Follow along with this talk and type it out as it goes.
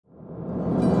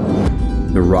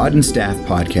The Rod and Staff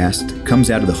podcast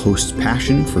comes out of the host's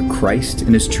passion for Christ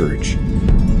and his church.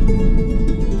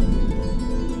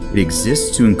 It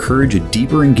exists to encourage a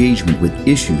deeper engagement with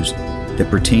issues that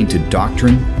pertain to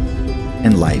doctrine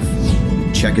and life.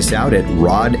 Check us out at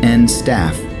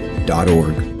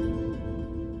rodandstaff.org.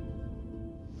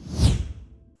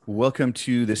 Welcome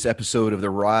to this episode of the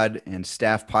Rod and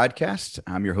Staff podcast.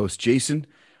 I'm your host, Jason,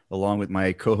 along with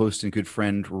my co-host and good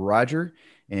friend, Roger.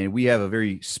 And we have a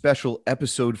very special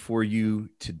episode for you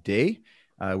today.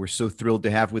 We're so thrilled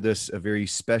to have with us a very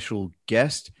special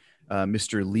guest,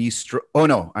 Mr.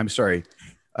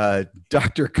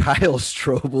 Dr. Kyle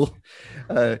Strobel,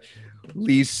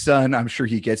 Lee's son. I'm sure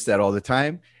he gets that all the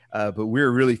time, but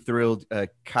we're really thrilled.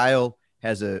 Kyle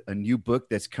has a new book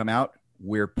that's come out,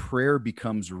 Where Prayer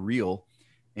Becomes Real.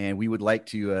 And we would like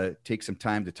to take some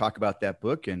time to talk about that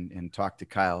book and talk to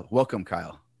Kyle. Welcome,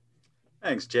 Kyle.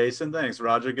 Thanks, Jason. Thanks,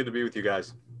 Roger. Good to be with you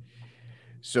guys.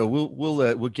 So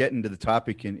we'll get into the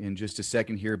topic in just a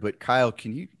second here. But Kyle,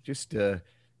 can you just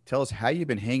tell us how you've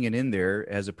been hanging in there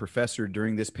as a professor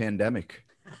during this pandemic?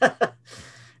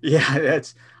 Yeah,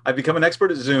 I've become an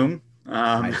expert at Zoom.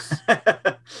 Nice.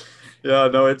 Yeah,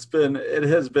 no, it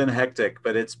has been hectic,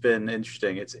 but it's been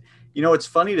interesting. It's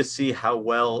funny to see how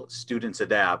well students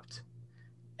adapt,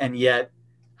 and yet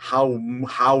how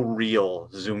real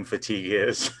Zoom fatigue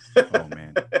is. Oh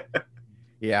man.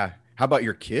 Yeah. How about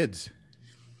your kids,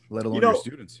 let alone your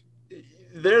students?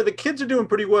 The kids are doing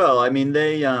pretty well. I mean,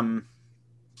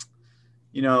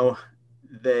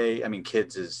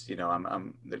 kids is, these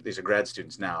are grad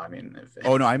students now. I mean,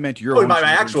 I meant your own my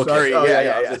actual sorry. Kids. Oh,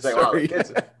 Yeah. Sorry.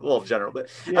 Kids, a little general, but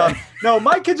no,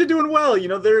 my kids are doing well.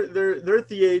 They're at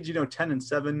the age, 10 and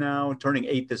 7 now, turning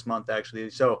 8 this month, actually.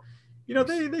 So,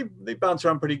 they bounce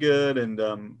around pretty good.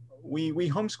 And we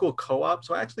homeschool co-op.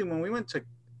 So actually, when we went to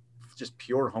just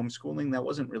pure homeschooling, that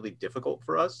wasn't really difficult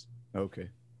for us. Okay.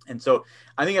 And so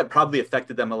I think it probably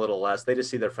affected them a little less. They just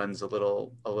see their friends a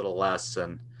little less.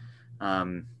 And,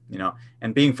 and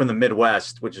being from the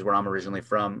Midwest, which is where I'm originally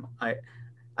from, I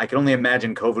can only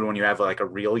imagine COVID when you have like a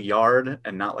real yard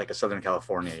and not like a Southern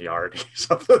California yard.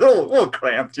 Something a little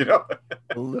cramped, A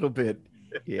little bit.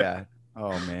 Yeah.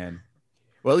 Oh man.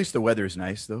 Well, at least the weather is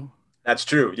nice though. That's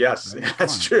true. Yes,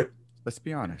 that's true. Let's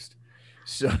be honest.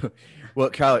 So,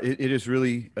 well, Kyle, it is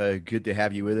really good to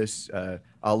have you with us.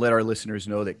 I'll let our listeners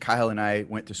know that Kyle and I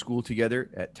went to school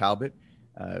together at Talbot,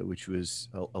 which was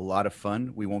a lot of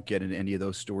fun. We won't get into any of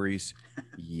those stories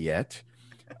yet.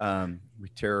 We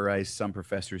terrorized some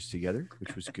professors together,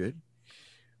 which was good.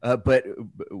 But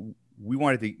we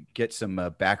wanted to get some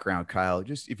background, Kyle.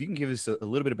 Just if you can give us a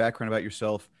little bit of background about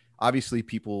yourself. Obviously,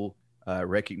 people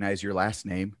recognize your last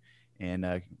name, and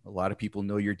a lot of people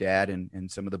know your dad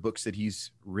and some of the books that he's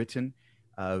written.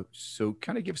 So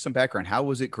kind of give some background. How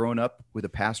was it growing up with a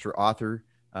pastor author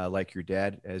like your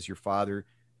dad as your father?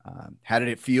 How did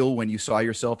it feel when you saw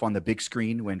yourself on the big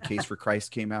screen when Case for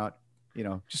Christ came out?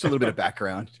 Just a little bit of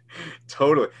background.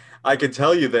 Totally. I can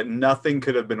tell you that nothing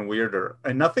could have been weirder,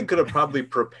 and nothing could have probably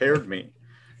prepared me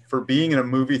for being in a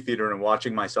movie theater and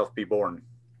watching myself be born.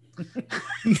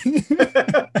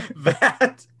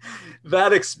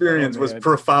 that experience was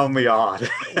profoundly odd.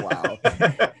 Wow.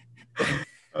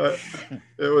 It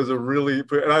was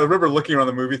and I remember looking around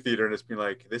the movie theater and just being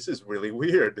like, this is really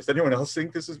weird. Does anyone else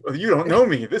think this is, you don't know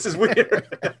me. This is weird.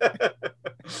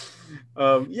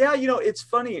 It's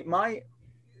funny.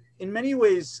 In many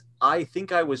ways, I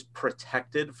think I was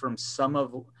protected from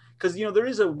because, there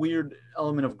is a weird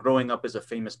element of growing up as a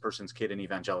famous person's kid in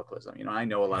evangelicalism. I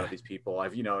know a lot of these people.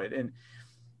 And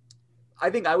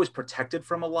I think I was protected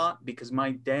from a lot because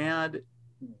my dad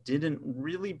didn't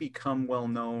really become well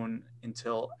known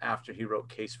until after he wrote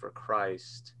Case for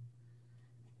Christ.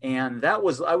 And I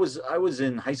was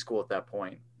in high school at that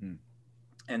point.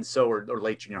 And so, or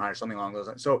late junior high or something along those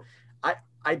lines. So I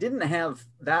didn't have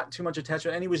that too much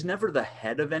attachment, and he was never the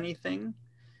head of anything.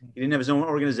 He didn't have his own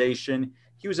organization.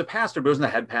 He was a pastor, but he wasn't the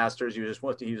head pastor. He was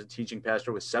a teaching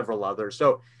pastor with several others.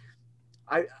 So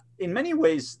in many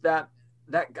ways that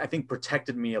I think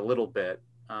protected me a little bit.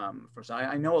 I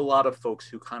know a lot of folks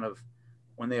who kind of,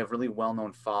 when they have really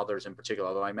well-known fathers in particular,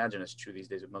 although I imagine it's true these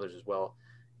days with mothers as well,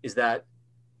 is that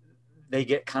they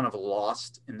get kind of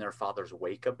lost in their father's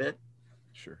wake a bit.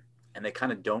 Sure. And they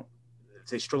kind of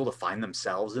they struggle to find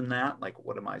themselves in that. Like,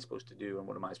 what am I supposed to do? And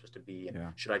what am I supposed to be?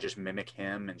 And should I just mimic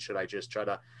him? And should I just try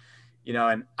to,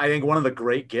 and I think one of the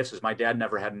great gifts is my dad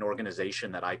never had an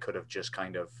organization that I could have just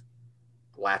kind of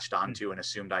latched onto and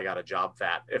assumed I got a job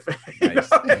fat. If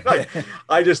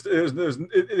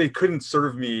they couldn't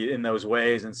serve me in those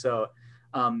ways. And so,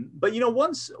 but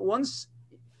once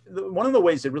one of the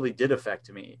ways it really did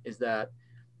affect me is that,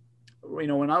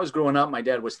 when I was growing up, my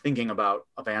dad was thinking about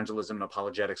evangelism and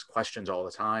apologetics questions all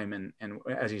the time. And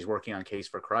as he's working on Case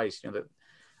for Christ, that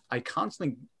I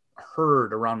constantly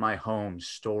heard around my home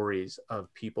stories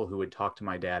of people who would talk to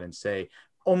my dad and say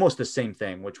almost the same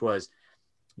thing, which was,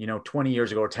 20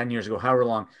 years ago or 10 years ago, however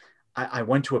long, I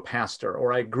went to a pastor,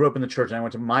 or I grew up in the church and I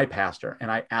went to my pastor and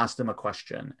I asked him a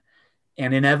question.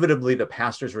 And inevitably the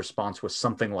pastor's response was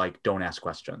something like, don't ask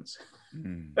questions.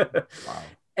 Wow.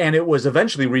 And it was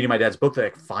eventually reading my dad's book that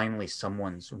like, finally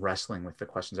someone's wrestling with the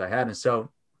questions I had. And so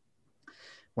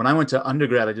when I went to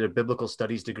undergrad, I did a biblical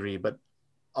studies degree, but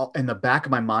in the back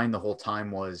of my mind the whole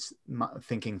time was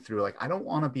thinking through, like, I don't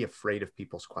want to be afraid of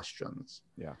people's questions.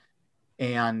 Yeah.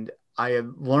 And I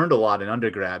had learned a lot in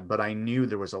undergrad, but I knew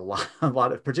there was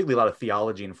particularly a lot of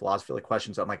theology and philosophy like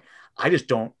questions. I'm like, I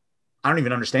don't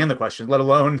even understand the questions, let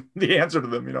alone the answer to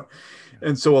them, Yeah.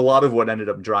 And so a lot of what ended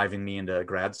up driving me into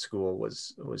grad school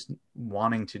was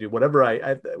wanting to do whatever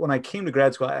when I came to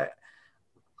grad school,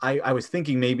 I was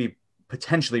thinking maybe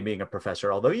potentially being a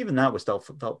professor, although even that was still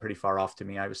felt pretty far off to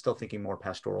me. I was still thinking more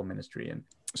pastoral ministry. And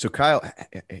so Kyle,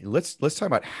 let's talk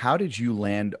about, how did you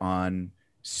land on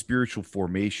spiritual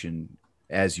formation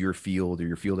as your field or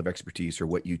your field of expertise, or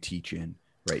what you teach in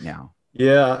right now?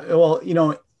 Yeah, well,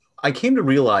 I came to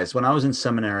realize when I was in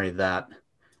seminary that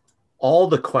all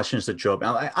the questions that Job,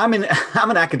 I'm an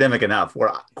academic enough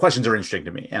where questions are interesting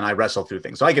to me and I wrestle through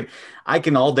things. So I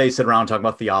can all day sit around and talk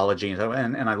about theology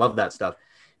and I love that stuff.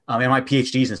 And my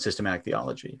PhD is in systematic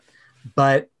theology.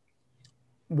 But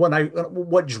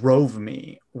what drove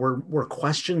me were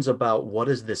questions about, what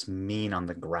does this mean on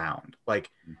the ground? Like,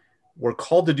 we're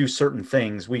called to do certain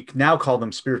things. We now call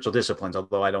them spiritual disciplines,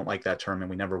 although I don't like that term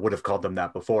and we never would have called them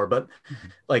that before. But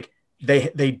like,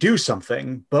 they do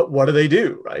something, but what do they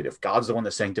do, right? If God's the one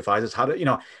that sanctifies us,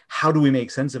 how do we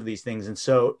make sense of these things? And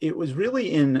so it was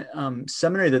really in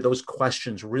seminary that those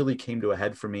questions really came to a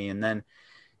head for me. And then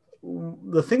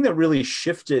the thing that really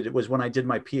shifted was when I did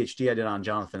my PhD, I did on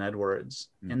Jonathan Edwards,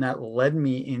 and that led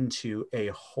me into a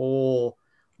whole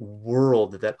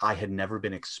world that I had never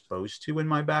been exposed to in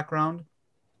my background.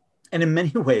 And in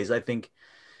many ways, I think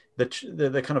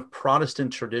the kind of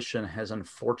Protestant tradition has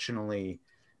unfortunately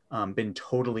been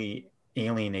totally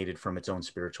alienated from its own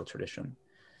spiritual tradition.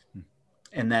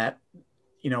 And that,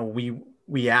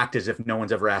 we act as if no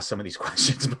one's ever asked some of these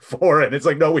questions before. And it's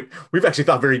like, no, we've actually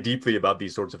thought very deeply about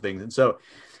these sorts of things. And so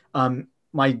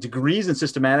my degrees in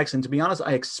systematics, and to be honest,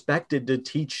 I expected to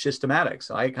teach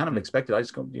systematics. I kind of expected, I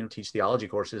just go, teach theology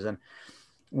courses. And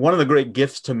one of the great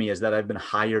gifts to me is that I've been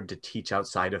hired to teach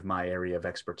outside of my area of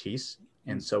expertise.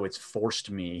 And so it's forced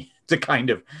me to kind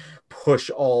of push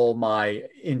all my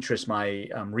interests, my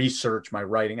research, my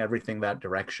writing, everything that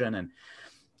direction.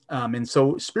 And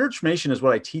so spiritual formation is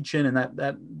what I teach in, and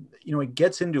that it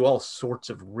gets into all sorts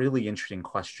of really interesting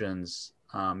questions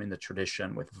in the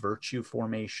tradition with virtue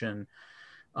formation.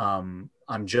 I'm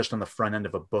just on the front end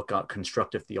of a book, a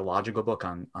constructive theological book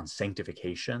on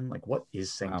sanctification. Like, what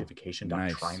is sanctification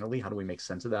doctrinally? Nice. How do we make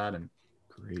sense of that? And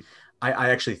great. I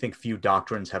actually think few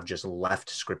doctrines have just left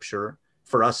Scripture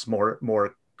for us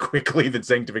more quickly than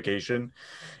sanctification.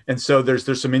 And so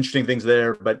there's some interesting things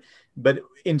there, but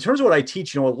in terms of what I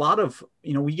teach, a lot of,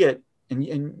 we get, and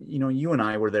you and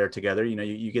I were there together,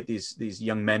 you get these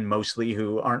young men mostly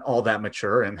who aren't all that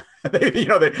mature, and they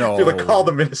feel the call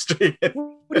to ministry.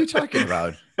 What are you talking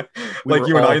about? Like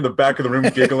you and I in the back of the room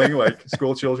giggling like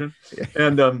school children. Yeah.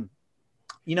 And,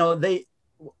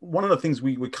 one of the things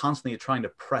we constantly are trying to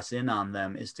press in on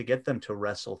them is to get them to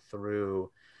wrestle through,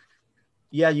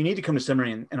 you need to come to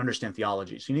seminary and understand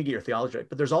theology. So you need to get your theology right.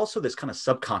 But there's also this kind of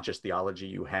subconscious theology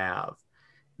you have.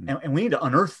 And we need to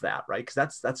unearth that, right?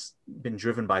 Because that's been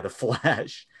driven by the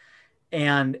flesh.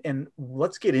 And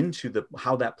let's get into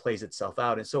how that plays itself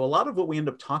out. And so a lot of what we end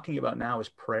up talking about now is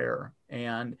prayer.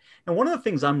 And one of the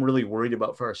things I'm really worried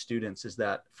about for our students is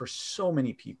that for so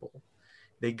many people,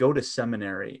 they go to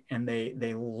seminary and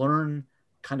they learn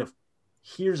kind of,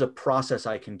 here's a process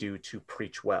I can do to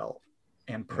preach well,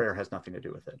 and prayer has nothing to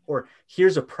do with it. Or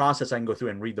here's a process I can go through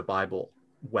and read the Bible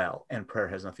well, and prayer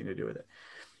has nothing to do with it.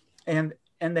 And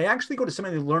they actually go to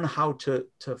seminary to learn how to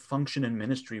function in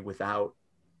ministry without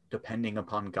depending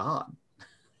upon God,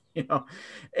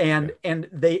 and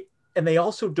they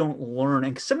also don't learn,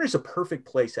 and seminary is a perfect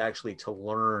place actually to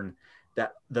learn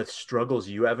that the struggles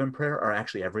you have in prayer are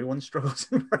actually everyone's struggles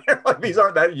in prayer. Like, these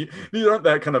aren't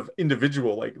that kind of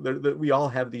individual, like we all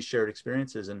have these shared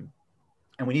experiences, and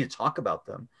we need to talk about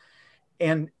them.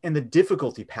 And the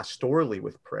difficulty pastorally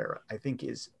with prayer, I think,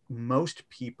 is most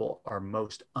people are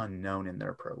most unknown in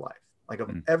their prayer life. Like, of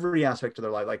every aspect of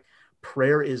their life, like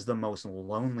prayer is the most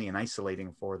lonely and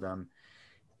isolating for them.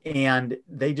 And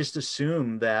they just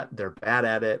assume that they're bad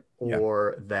at it, Yeah.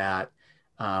 or that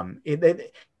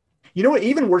you know what,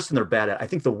 even worse than they're bad at, I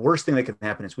think the worst thing that can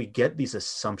happen is we get these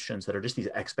assumptions that are just these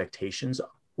expectations,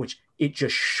 which it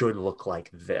just should look like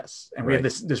this. And we have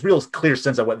Right. this real clear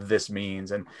sense of what this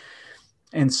means.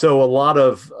 And so a lot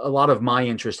of my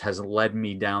interest has led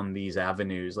me down these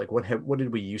avenues. Like what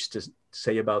did we used to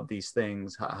say about these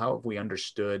things? How have we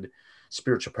understood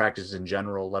spiritual practices in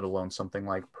general, let alone something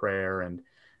like prayer? And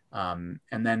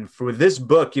then for this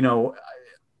book,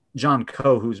 John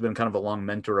Coe, who's been kind of a long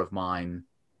mentor of mine,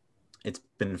 it's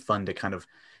been fun to kind of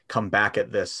come back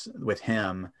at this with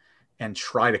him and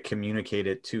try to communicate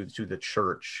it to the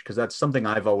church, because that's something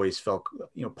I've always felt,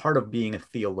 part of being a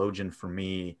theologian for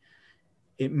me.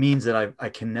 It means that I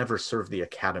can never serve the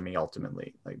academy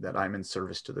ultimately, like that I'm in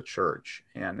service to the church.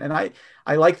 And I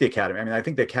like the academy. I mean, I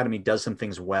think the academy does some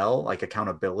things well, like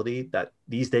accountability, that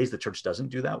these days the church doesn't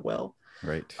do that well.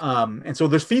 Right. And so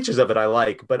there's features of it I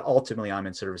like, but ultimately I'm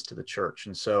in service to the church.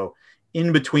 And so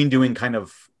in between doing kind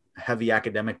of heavy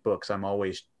academic books, I'm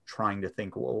always trying to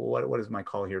think, well, what is my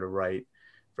call here to write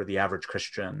for the average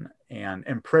Christian?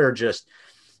 And prayer, just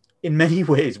in many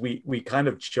ways, we kind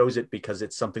of chose it because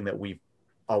it's something that we've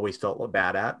always felt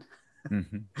bad at.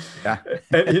 Mm-hmm. Yeah.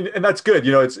 and that's good.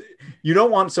 You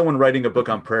don't want someone writing a book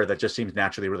on prayer that just seems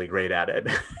naturally really great at it.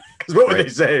 Because what would Right.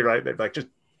 they say, right? They'd be like, just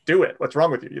do it. What's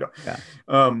wrong with you? Yeah.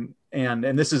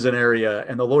 And this is an area,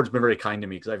 and the Lord's been very kind to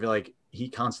me, because I feel like he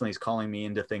constantly is calling me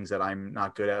into things that I'm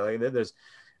not good at. Like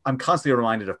I'm constantly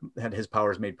reminded of that his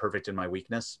power is made perfect in my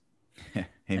weakness.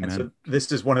 And so Amen. this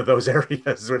is one of those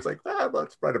areas where it's like,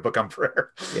 let's write a book on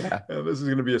prayer. Yeah. This is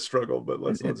going to be a struggle, but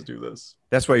let's It- do this.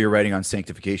 That's why you're writing on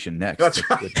sanctification next. That's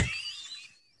right.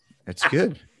 That's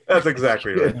good. That's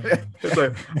exactly right. It's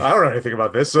like, I don't know anything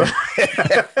about this. So.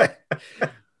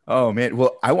 Oh man.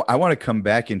 Well, I want to come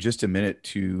back in just a minute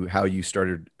to how you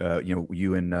started,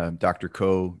 you and Dr.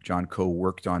 John Coe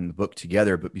worked on the book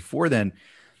together. But before then,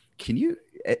 can you,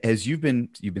 as you've been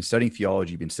studying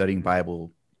theology, you've been studying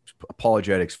Bible,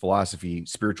 apologetics, philosophy,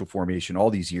 spiritual formation, all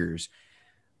these years,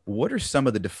 what are some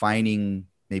of the defining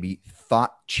maybe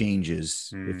thought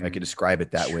changes, if I could describe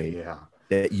it that way, Yeah.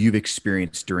 that you've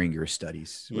experienced during your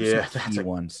studies? What are some key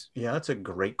ones? Yeah, that's a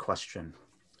great question.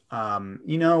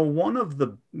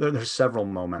 There's several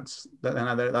moments that,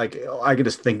 and I can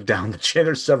just think down the chain.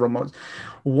 There's several moments.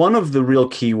 One of the real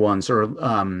key ones, or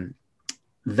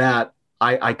that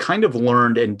I kind of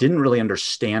learned and didn't really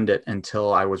understand it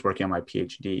until I was working on my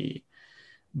PhD,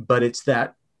 but it's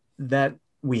that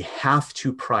we have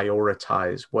to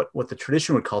prioritize what the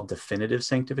tradition would call definitive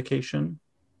sanctification,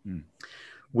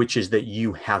 which is that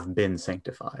you have been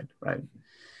sanctified, right?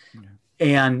 Yeah.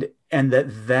 And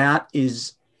that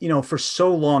is, for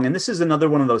so long, and this is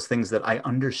another one of those things that I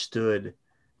understood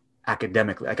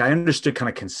academically, like I understood kind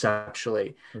of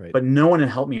conceptually, Right. but no one had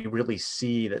helped me really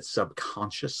see that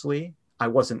subconsciously I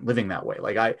wasn't living that way.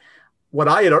 Like what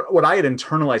I had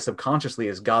internalized subconsciously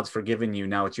is God's forgiven you.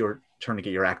 Now it's your turn to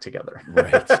get your act together.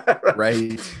 Right.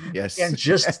 Right. Yes. And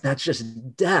that's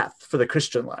just death for the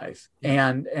Christian life.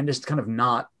 And just kind of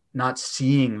not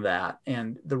seeing that,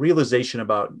 and the realization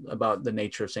about the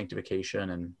nature of sanctification.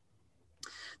 And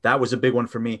that was a big one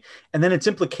for me. And then its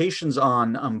implications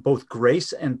on both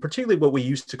grace and particularly what we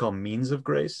used to call means of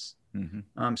grace.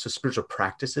 Mm-hmm. So spiritual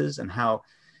practices, and how,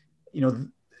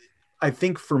 I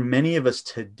think for many of us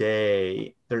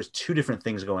today, there's two different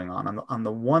things going on. On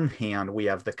the one hand, we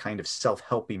have the kind of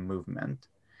self-helpy movement,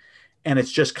 and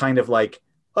it's just kind of like,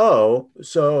 oh,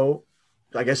 so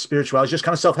I guess spirituality is just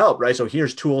kind of self-help, right? So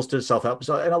here's tools to self-help.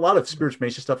 So, and a lot of spiritual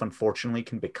stuff, unfortunately,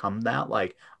 can become that,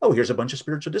 like, oh, here's a bunch of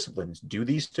spiritual disciplines, do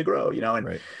these to grow, and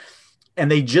Right. and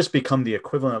they just become the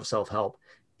equivalent of self-help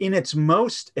in its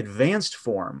most advanced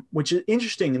form, which is,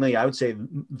 interestingly, I would say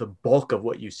the bulk of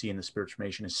what you see in the spiritual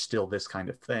formation is still this kind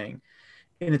of thing.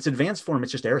 In its advanced form,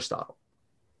 it's just Aristotle.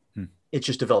 It's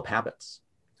just develop habits.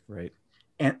 Right.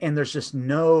 And there's just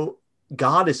no,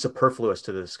 God is superfluous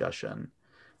to the discussion.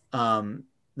 The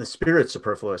Spirit's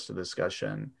superfluous to the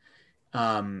discussion.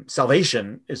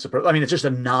 Salvation is superfluous. I mean, it's just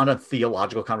not a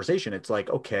theological conversation. It's like,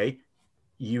 okay,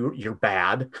 you're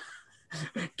bad.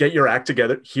 Get your act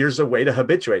together. Here's a way to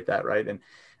habituate that, right?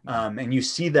 And you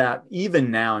see that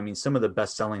even now. I mean, some of the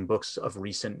best-selling books of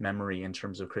recent memory in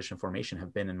terms of Christian formation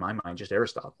have been, in my mind, just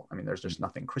Aristotle. I mean, there's just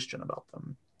nothing Christian about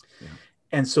them. Yeah.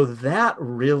 And so that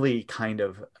really kind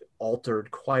of altered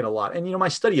quite a lot. And my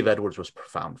study of Edwards was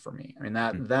profound for me. I mean,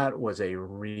 that was a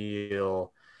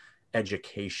real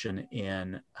education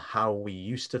in how we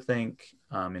used to think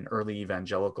in early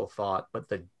evangelical thought, but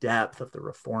the depth of the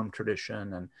Reformed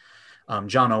tradition. And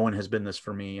John Owen has been this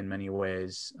for me in many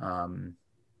ways.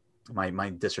 My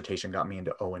dissertation got me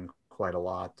into Owen quite a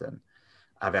lot, and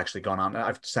I've actually gone on.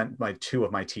 I've sent two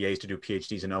of my TAs to do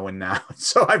PhDs in Owen now.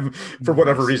 So for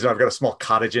whatever Nice. reason, I've got a small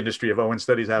cottage industry of Owen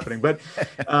studies happening. But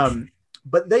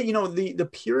they, the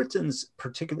Puritans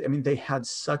particularly, I mean, they had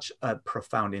such a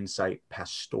profound insight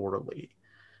pastorally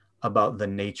about the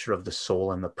nature of the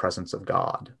soul and the presence of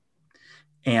God.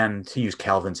 And to use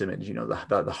Calvin's image,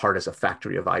 the heart is a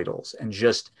factory of idols, and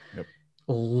just Yep.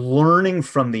 learning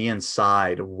from the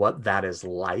inside what that is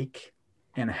like,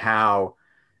 and how,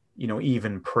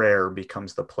 even prayer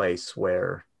becomes the place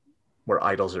where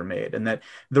idols are made. And that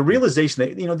the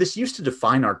realization that, this used to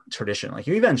define our tradition, like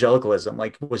evangelicalism,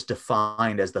 like was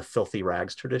defined as the filthy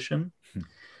rags tradition.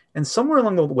 And somewhere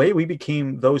along the way, we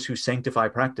became those who sanctify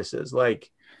practices,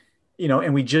 like,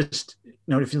 and we just,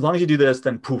 if as long as you do this,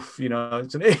 then poof,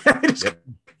 it's I just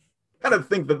kind of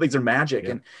think that these are magic.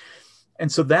 Yep.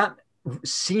 And so that,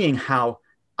 seeing how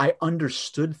I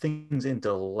understood things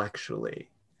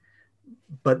intellectually,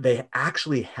 but they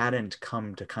actually hadn't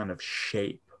come to kind of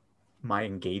shape my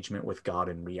engagement with God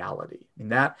in reality.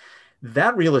 And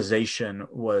that realization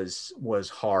was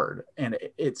hard. And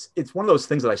it's one of those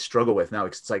things that I struggle with now.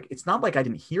 It's like, it's not like I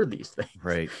didn't hear these things.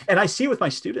 Right. And I see it with my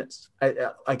students.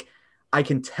 I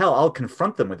can tell, I'll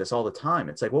confront them with this all the time.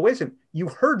 It's like, well, wait a second, you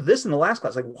heard this in the last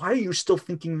class. Like, why are you still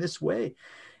thinking this way?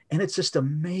 And it's just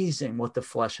amazing what the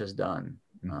flesh has done,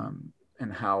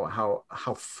 and how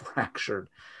fractured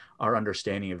our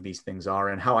understanding of these things are,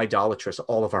 and how idolatrous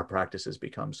all of our practices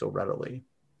become so readily.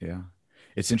 Yeah.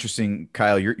 It's interesting,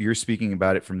 Kyle, you're speaking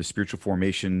about it from the spiritual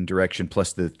formation direction,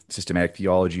 plus the systematic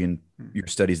theology and your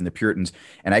studies in the Puritans.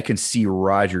 And I can see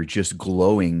Roger just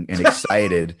glowing and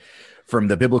excited from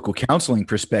the biblical counseling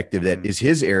perspective that is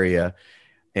his area.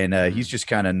 And he's just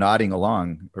kind of nodding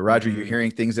along. But Roger, you're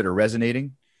hearing things that are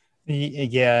resonating?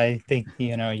 Yeah, I think,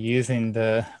 using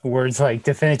the words like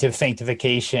definitive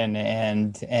sanctification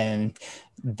and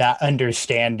that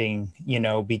understanding,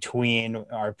 between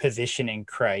our position in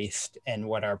Christ and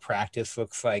what our practice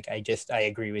looks like. I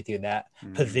agree with you that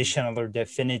positional or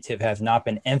definitive has not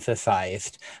been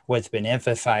emphasized. What's been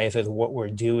emphasized is what we're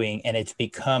doing, and it's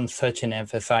become such an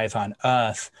emphasis on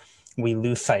us. We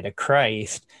lose sight of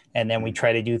Christ, and then we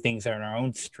try to do things in our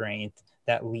own strength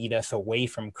that lead us away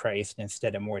from Christ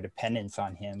instead of more dependence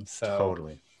on him. So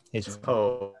totally.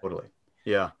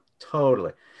 Yeah,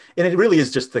 totally. And it really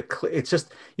is just it's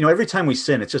just, every time we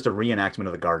sin, it's just a reenactment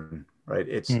of the garden, right?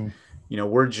 It's,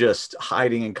 we're just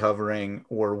hiding and covering,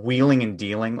 or wheeling and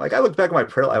dealing. Like, I look back at my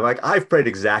prayer life, like, I've prayed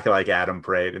exactly like Adam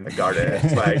prayed in the garden.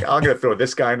 It's like, I'm going to throw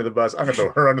this guy under the bus. I'm going to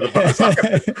throw her under the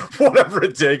bus. Whatever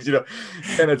it takes,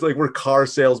 and it's like, we're car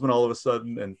salesmen all of a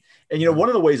sudden. And one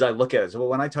of the ways I look at it is, well,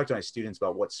 when I talk to my students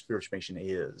about what spiritual formation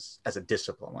is as a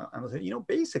discipline, I'm saying,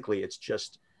 basically it's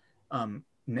just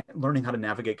learning how to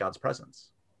navigate God's presence.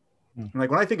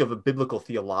 Like, when I think of a biblical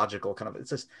theological kind of, it's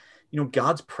just,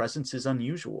 God's presence is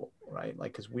unusual, right?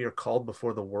 Like, because we are called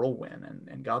before the whirlwind,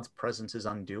 and God's presence is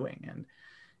undoing. And,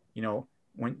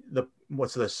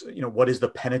 what is the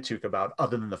Pentateuch about,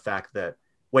 other than the fact that,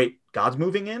 wait, God's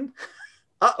moving in?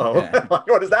 Yeah.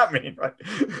 What does that mean, right?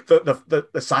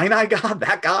 The Sinai God,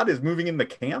 that God is moving in the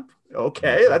camp.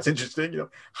 Okay, that's interesting.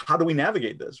 How do we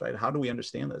navigate this, right? How do we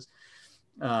understand this?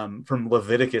 From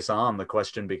Leviticus on, the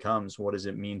question becomes, what does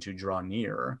it mean to draw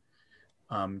near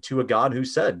to a God who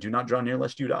said, do not draw near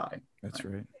lest you die? That's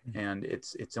right. And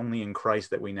it's only in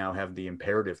Christ that we now have the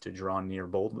imperative to draw near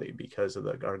boldly, because of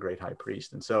our great high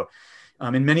priest. And so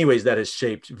in many ways, that has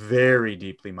shaped very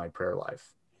deeply my prayer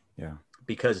life. Yeah.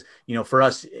 Because, for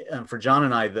us, for John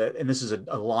and I, and this is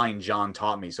a line John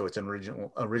taught me, so it's an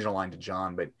original line to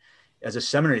John, but as a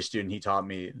seminary student, he taught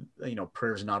me,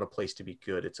 prayer is not a place to be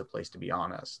good. It's a place to be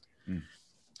honest.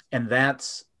 And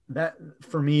that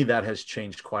for me, that has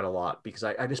changed quite a lot, because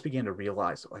I just began to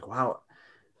realize, like, wow.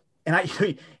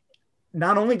 And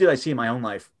not only did I see it in my own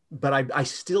life, but I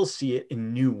still see it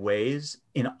in new ways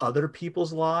in other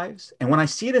people's lives. And when I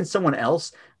see it in someone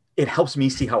else, it helps me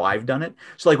see how I've done it.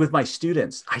 So, like, with my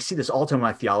students, I see this all the time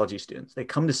with my theology students. They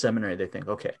come to seminary, they think,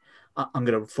 okay, I'm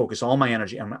going to focus all my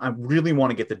energy. I really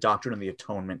want to get the doctrine of the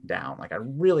atonement down. Like,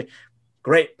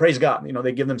 great, praise God.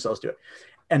 They give themselves to it.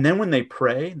 And then when they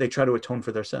pray, they try to atone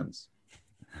for their sins.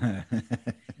 And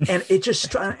it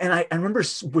just, and I remember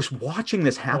was watching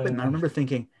this happen. And I remember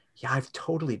thinking, yeah, I've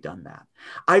totally done that.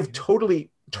 I've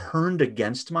totally turned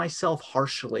against myself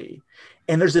harshly.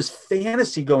 And there's this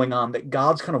fantasy going on that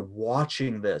God's kind of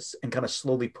watching this and kind of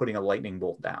slowly putting a lightning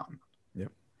bolt down.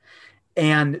 Yep.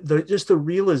 And just the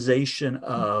realization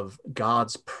of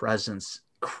God's presence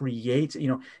creates,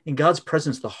 in God's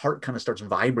presence, the heart kind of starts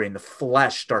vibrating, the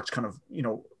flesh starts kind of,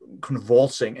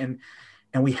 convulsing, and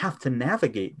we have to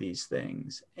navigate these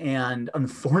things. And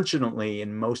unfortunately,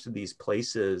 in most of these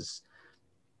places,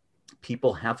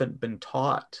 people haven't been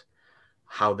taught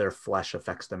how their flesh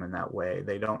affects them in that way.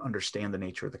 They don't understand the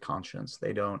nature of the conscience.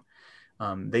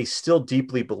 They still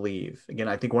deeply believe. Again,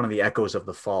 I think one of the echoes of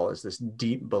the fall is this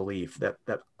deep belief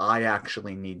that I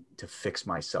actually need to fix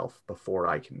myself before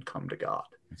I can come to God.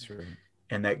 That's right.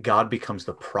 And that God becomes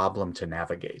the problem to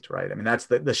navigate, right? I mean, that's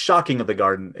the shocking of the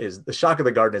garden is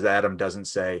Adam doesn't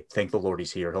say, thank the Lord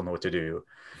he's here, he'll know what to do,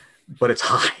 but it's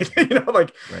hide,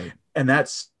 right. And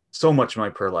that's so much of my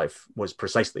prayer life was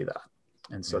precisely that.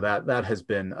 And so that has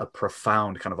been a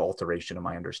profound kind of alteration of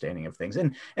my understanding of things.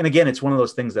 And again, it's one of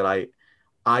those things that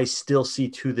I still see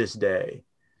to this day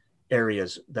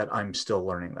areas that I'm still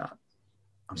learning that.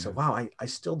 I'm so, wow, I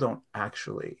still don't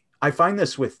actually, I find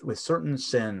this with certain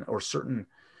sin or certain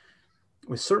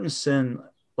sin,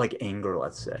 like anger,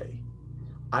 let's say,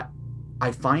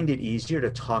 I find it easier to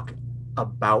talk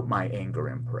about my anger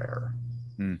in prayer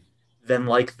than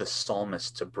like the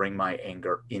psalmist to bring my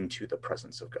anger into the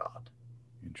presence of God.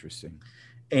 Interesting.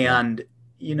 And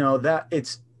that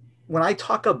it's, when I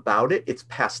talk about it, it's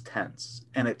past tense,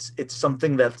 and it's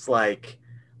something that's like,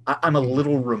 I'm a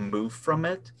little removed from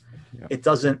it. Yeah.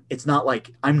 It's not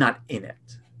like I'm not in it.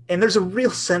 And there's a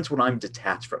real sense when I'm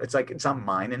detached from it. It's like, it's not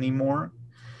mine anymore.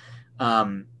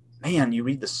 Man, you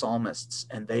read the psalmists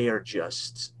and they are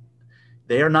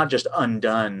not just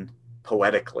undone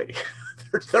poetically.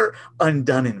 they're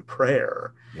undone in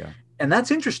prayer. Yeah. And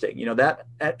that's interesting, that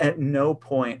at no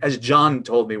point, as John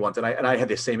told me once, and I had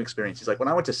the same experience. He's like, when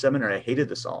I went to seminary, I hated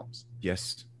the Psalms.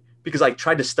 Yes. Because I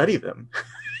tried to study them.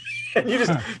 And you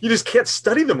just can't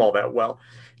study them all that well.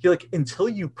 You're like, until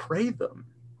you pray them.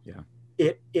 Yeah.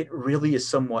 It really is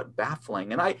somewhat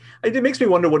baffling. And it makes me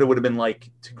wonder what it would have been like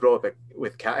to grow up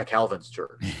at Calvin's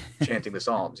church, chanting the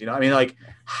Psalms. I mean, like,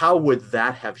 how would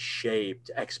that have shaped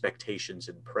expectations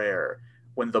in prayer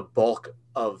when the bulk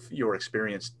of your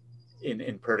experience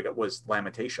in prayer to God was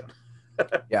lamentation?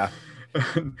 Yeah.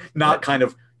 Not kind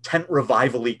of tent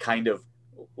revival-y kind of,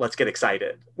 let's get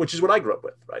excited, which is what I grew up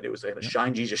with, right? It was like,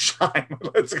 shine, Jesus, shine.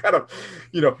 Let's kind of,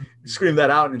 scream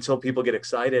that out until people get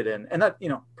excited. And that,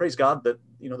 praise God that,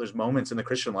 there's moments in the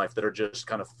Christian life that are just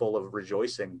kind of full of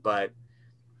rejoicing, but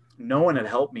no one had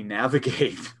helped me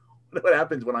navigate what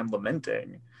happens when I'm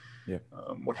lamenting. Yeah.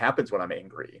 What happens when I'm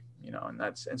angry,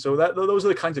 and so those are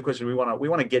the kinds of questions we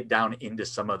want to get down into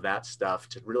some of that stuff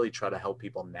to really try to help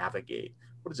people navigate.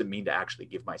 What does it mean to actually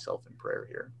give myself in prayer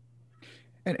here?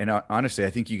 And honestly, I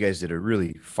think you guys did a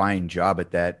really fine job at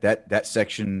that. That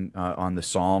section on the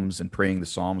Psalms and praying the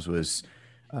Psalms was,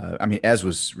 as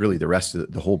was really the rest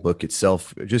of the whole book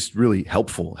itself, just really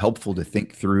helpful to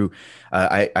think through.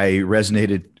 I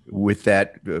resonated with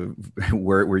that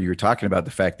where you were talking about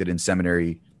the fact that in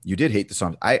seminary you did hate the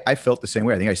Psalms. I felt the same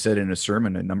way. I think I said in a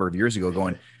sermon a number of years ago,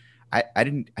 going, I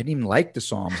didn't even like the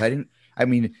Psalms.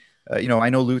 I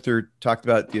know Luther talked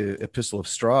about the Epistle of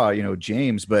Straw,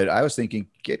 James, but I was thinking,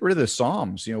 get rid of the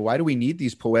Psalms. Why do we need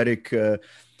these poetic,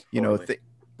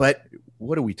 but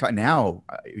what do we talk now?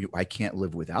 I can't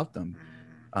live without them.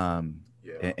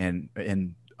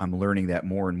 And I'm learning that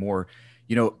more and more.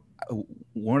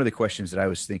 One of the questions that I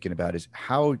was thinking about is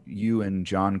how you and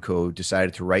John Coe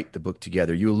decided to write the book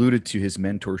together. You alluded to his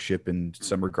mentorship in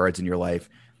some regards in your life.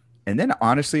 And then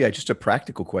honestly, just a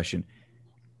practical question.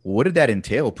 What did that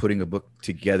entail, putting a book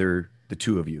together, the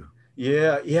two of you?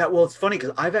 Yeah. Well, it's funny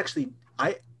because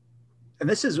and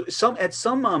this is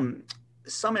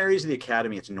some areas of the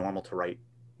academy, it's normal to write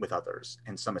with others,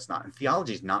 and some it's not. And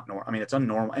theology is not normal. I mean, it's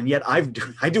unnormal, and yet I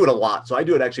do it a lot. So I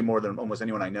do it actually more than almost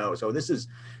anyone I know. So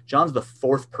John's the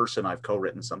fourth person I've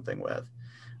co-written something with.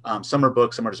 Some are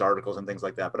books, some are just articles and things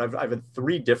like that. But I've had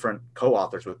 3 different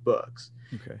co-authors with books.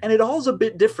 Okay. And it all's a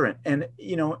bit different. And,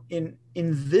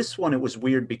 in this one, it was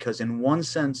weird because in one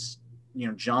sense,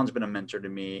 John's been a mentor to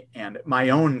me, and my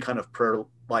own kind of prayer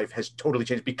life has totally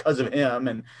changed because of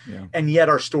him. And yet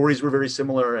our stories were very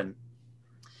similar. And,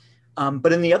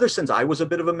 but in the other sense, I was a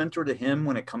bit of a mentor to him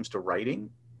when it comes to writing,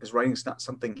 because writing is not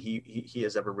something he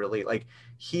has ever really, like,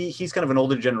 he's kind of an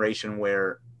older generation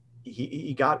where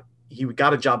he got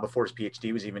a job before his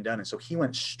PhD was even done. And so he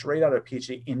went straight out of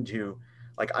PhD into,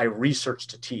 like, I research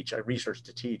to teach.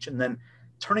 And then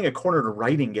turning a corner to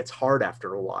writing gets hard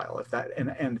after a while.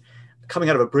 And coming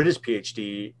out of a British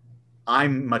PhD,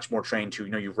 I'm much more trained to,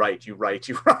 you write,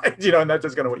 and that's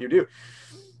just kind of what you do.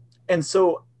 And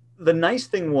so the nice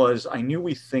thing was I knew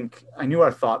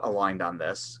our thought aligned on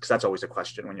this, because that's always a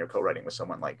question when you're co-writing with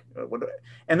someone, like,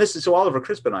 so Oliver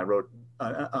Crisp and I wrote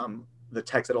the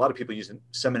text that a lot of people use in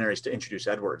seminaries to introduce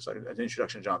Edwards, like an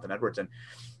introduction to Jonathan Edwards. And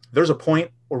there's a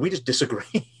point where we just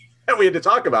disagree that we had to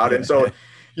talk about. And so,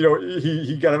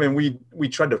 he kind of, and we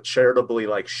tried to charitably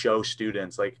like show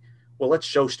students like, well, let's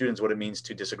show students what it means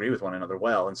to disagree with one another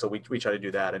well. And so we try to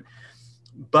do that.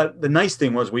 But the nice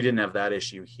thing was we didn't have that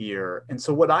issue here. And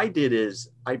so what I did is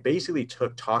I basically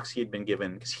took talks he had been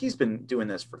given, because he's been doing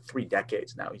this for 3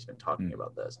 decades now. He's been talking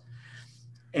about this.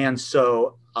 And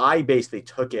so I basically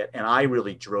took it and I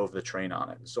really drove the train on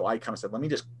it. So I kind of said, let me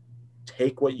just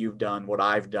take what you've done, what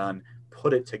I've done,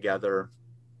 put it together.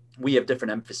 We have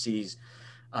different emphases.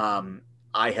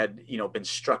 I had, been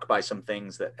struck by some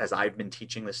things that as I've been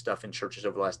teaching this stuff in churches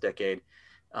over the last decade,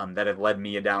 that had led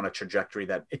me down a trajectory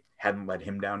that it hadn't led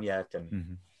him down yet.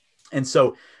 And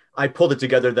so I pulled it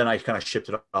together, then I kind of shipped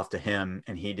it off to him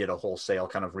and he did a wholesale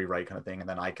kind of rewrite kind of thing. And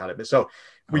then I got it. So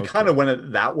we kind of went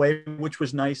it that way, which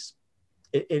was nice.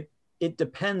 It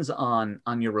depends on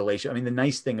your relation. I mean, the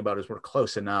nice thing about it is we're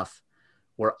close enough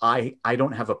where I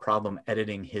don't have a problem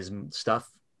editing his stuff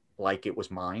like it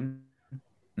was mine.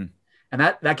 And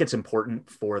that gets important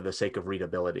for the sake of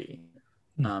readability.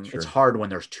 Sure. It's hard when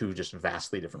there's 2 just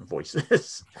vastly different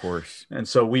voices. Of course. And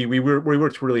so we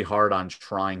worked really hard on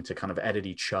trying to kind of edit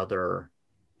each other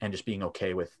and just being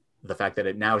okay with the fact that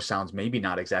it now sounds maybe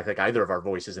not exactly like either of our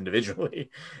voices individually.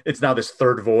 It's now this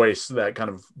third voice that kind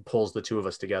of pulls the 2 of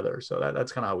us together. So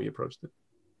that's kind of how we approached it.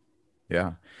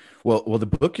 Yeah. Well, the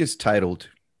book is titled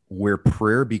Where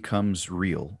Prayer Becomes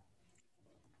Real: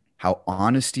 How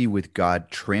Honesty with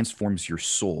God Transforms Your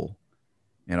Soul.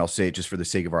 And I'll say it just for the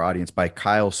sake of our audience, by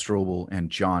Kyle Strobel and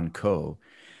John Coe.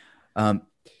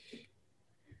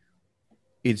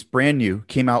 It's brand new.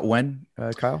 Came out when,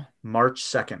 Kyle? March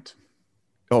 2nd.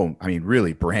 Oh, I mean,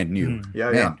 really brand new.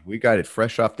 Yeah. We got it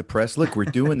fresh off the press. Look, we're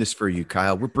doing this for you,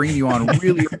 Kyle. We're bringing you on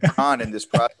really on in this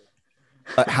process.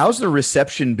 How's the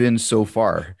reception been so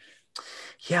far?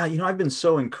 Yeah, I've been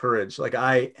so encouraged. Like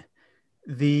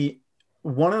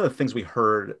one of the things we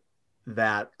heard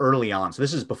that early on, so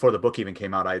this is before the book even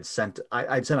came out, I'd sent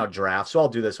out drafts. So I'll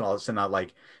do this when I'll send out,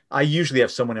 like, I usually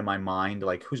have someone in my mind,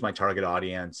 like who's my target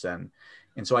audience. And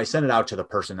so I sent it out to the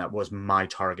person that was my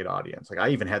target audience. Like I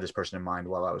even had this person in mind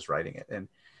while I was writing it. And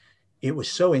it was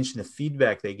so interesting. The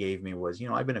feedback they gave me was,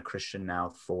 I've been a Christian now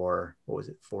for,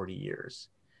 40 years.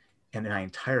 And in my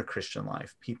entire Christian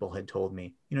life, people had told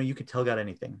me, you can tell God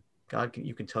anything.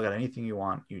 You can tell God anything you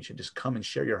want. You should just come and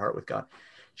share your heart with God.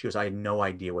 She goes, I had no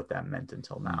idea what that meant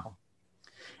until now.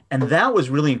 And that was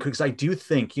really encouraging, because I do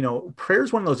think, prayer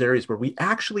is one of those areas where we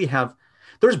actually have,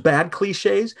 there's bad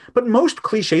cliches, but most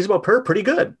cliches about prayer are pretty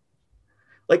good.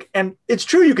 Like, and it's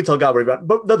true, you can tell God what about,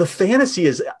 but the fantasy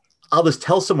is, I'll just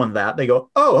tell someone that, they go,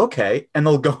 oh, okay. And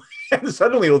they'll go, and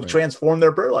suddenly it'll transform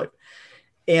their prayer life.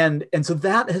 And so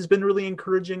that has been really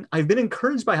encouraging. I've been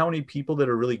encouraged by how many people that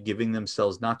are really giving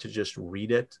themselves not to just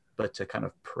read it, but to kind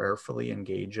of prayerfully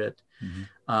engage it.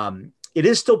 It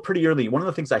is still pretty early. One of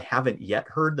the things I haven't yet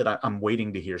heard that I'm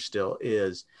waiting to hear still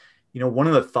is, one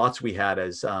of the thoughts we had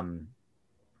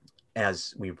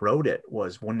as we wrote it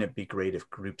was, wouldn't it be great if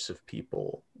groups of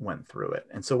people went through it?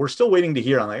 And so we're still waiting to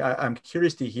hear. I'm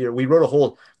curious to hear. We wrote a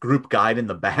whole group guide in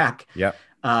the back. Yeah.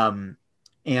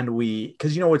 And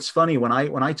because it's funny, when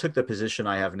I took the position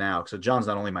I have now, so John's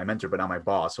not only my mentor but now my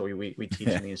boss, so we teach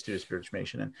in the Institute of Spiritual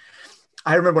Formation. And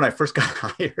I remember when I first got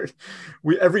hired,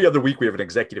 every other week we have an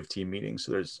executive team meeting.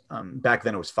 So there's back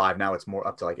then it was 5, now it's more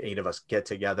up to like 8 of us get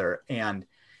together, and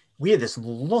we had this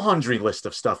laundry list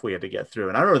of stuff we had to get through.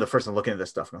 And I remember the first time looking at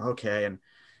this stuff, going, okay,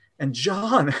 and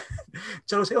John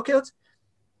would say, okay, let's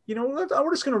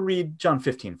we're just going to read John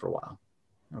 15 for a while.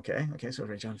 Okay, so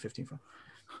read John 15 for a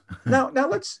while. Now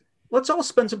let's all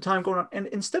spend some time going on. And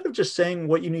instead of just saying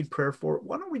what you need prayer for,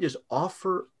 why don't we just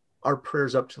offer our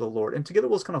prayers up to the Lord, and together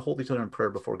we'll just kind of hold each other in prayer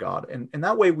before God. And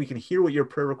that way we can hear what your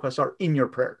prayer requests are in your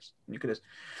prayers. And you could just,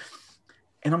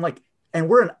 and I'm like, and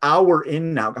we're an hour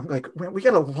in now. I'm like, man, we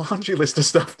got a laundry list of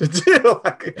stuff to do.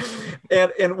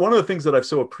 and one of the things that I've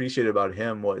so appreciated about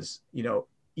him was,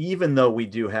 even though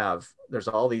there's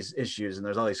all these issues and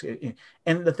there's all these,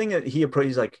 and the thing that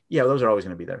he's like, yeah, those are always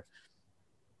going to be there.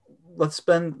 Let's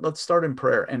start in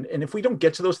prayer. And if we don't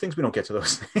get to those things, we don't get to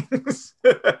those things.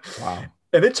 Wow.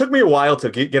 And it took me a while to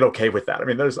get okay with that. I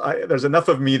mean, there's enough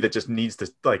of me that just needs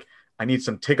to, like, I need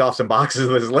some tick off some boxes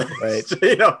of this list, right.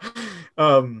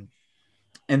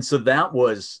 And so that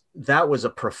was a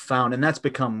profound, and that's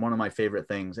become one of my favorite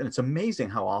things. And it's amazing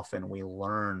how often we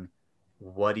learn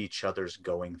what each other's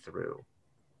going through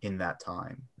in that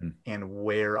time and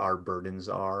where our burdens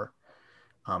are.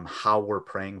 How we're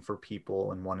praying for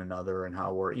people and one another, and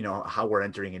how we're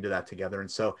entering into that together. And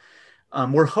so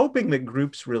we're hoping that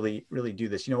groups really do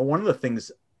this. One of the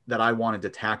things that I wanted to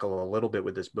tackle a little bit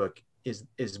with this book is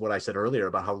what I said earlier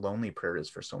about how lonely prayer is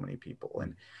for so many people.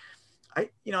 And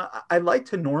I like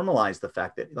to normalize the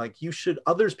fact that like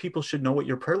people should know what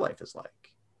your prayer life is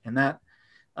like, and that,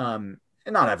 and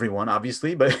not everyone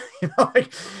obviously, but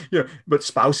but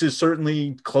spouses,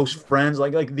 certainly close friends,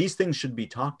 like these things should be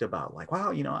talked about. Like,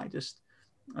 wow, I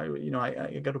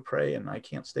got to pray and I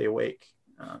can't stay awake.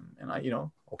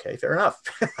 Okay, fair enough.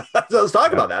 So let's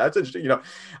talk about that. That's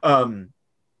interesting,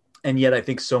 and yet I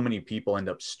think so many people end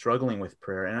up struggling with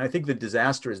prayer. And I think the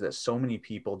disaster is that so many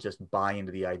people just buy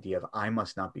into the idea of I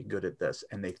must not be good at this.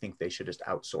 And they think they should just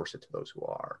outsource it to those who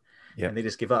are. Yep. And they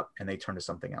just give up and they turn to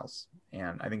something else.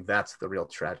 And I think that's the real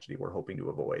tragedy we're hoping to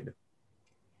avoid.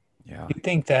 Yeah. You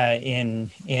think that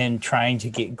in trying to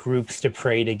get groups to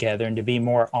pray together and to be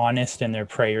more honest in their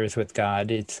prayers with God,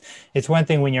 it's one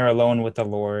thing when you're alone with the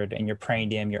Lord and you're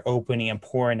praying to him, you're opening and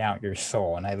pouring out your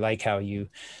soul. And I like how you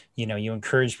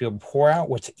encourage people to pour out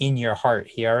what's in your heart.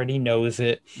 He already knows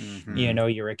it. Mm-hmm.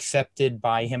 You're accepted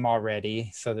by him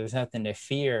already. So there's nothing to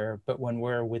fear. But when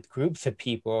we're with groups of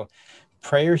people,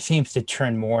 prayer seems to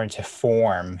turn more into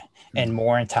form and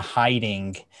more into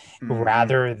hiding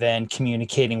rather than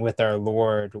communicating with our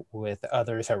Lord, with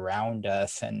others around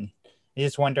us. And I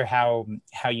just wonder how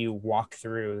you walk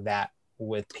through that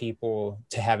with people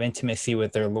to have intimacy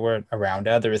with their Lord around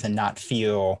others and not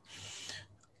feel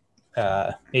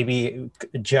maybe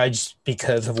judged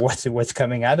because of what's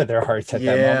coming out of their hearts at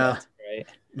that moment. Right?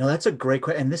 No, that's a great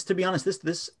question. And to be honest,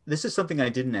 this is something I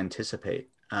didn't anticipate.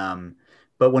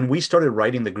 But when we started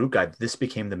writing the group guide, this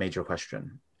became the major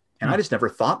question. And I just never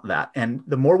thought that. And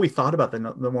the more we thought about it,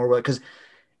 the more, because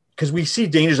we see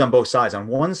dangers on both sides. On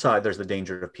one side, there's the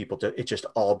danger of people it just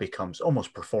all becomes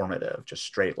almost performative, just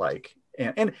straight like,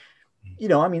 and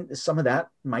some of that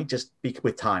might just be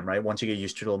with time, right? Once you get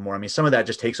used to it a little more. Some of that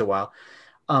just takes a while.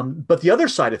 But the other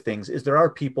side of things is there are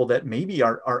people that maybe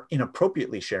are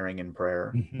inappropriately sharing in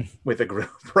prayer with a group,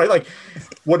 right? Like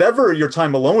whatever your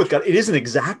time alone with God, it isn't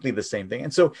exactly the same thing.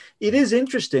 And so it is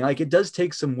interesting. Like it does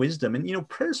take some wisdom, and,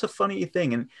 prayer's a funny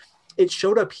thing. And it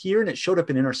showed up here and it showed up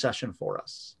in intercession for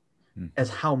us as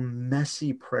how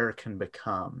messy prayer can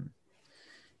become.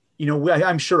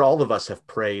 I'm sure all of us have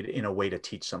prayed in a way to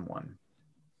teach someone.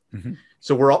 Mm-hmm.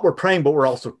 So we're praying, but we're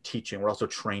also teaching. We're also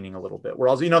training a little bit. We're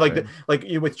also, like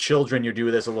with children, you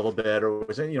do this a little bit, or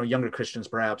younger Christians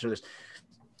perhaps, or this.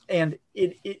 And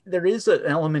there is an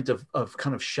element of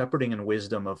kind of shepherding and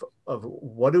wisdom of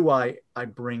what do I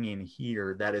bring in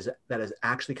here that is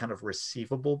actually kind of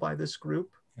receivable by this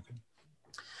group. Okay.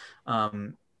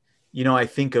 I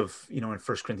think of in 1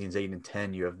 Corinthians 8 and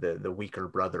 10, you have the weaker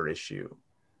brother issue,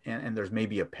 and there's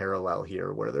maybe a parallel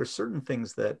here where there's certain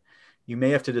things that you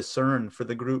may have to discern for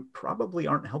the group probably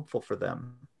aren't helpful for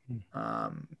them,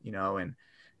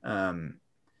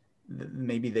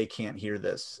 maybe they can't hear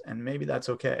this, and maybe that's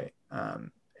okay.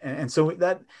 And so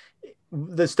that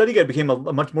the study guide became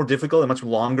a much more difficult and much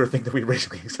longer thing that we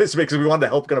originally existed because we wanted to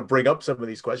help kind of bring up some of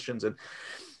these questions.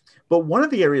 But one of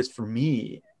the areas for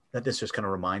me that this just kind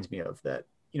of reminds me of that,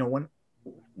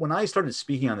 when I started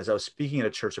speaking on this, I was speaking at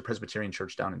a Presbyterian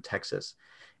church down in Texas.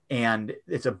 And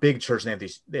it's a big church.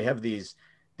 And they have these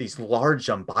large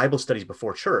Bible studies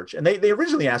before church. And they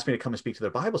originally asked me to come and speak to their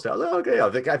Bible study. I was like,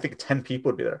 okay, I think 10 people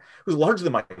would be there. It was larger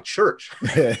than my church,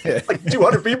 like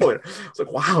 200 people there. I was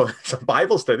like, wow, it's a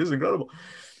Bible study. This is incredible.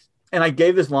 And I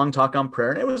gave this long talk on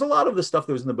prayer. And it was a lot of the stuff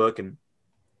that was in the book. And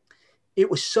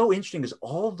it was so interesting because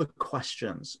all the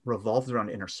questions revolved around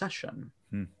intercession.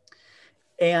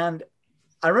 And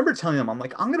I remember telling them, I'm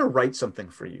like, I'm going to write something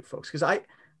for you folks. Because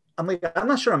I'm like, I'm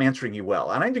not sure I'm answering you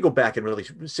well. And I need to go back and really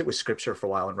sit with scripture for a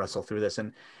while and wrestle through this.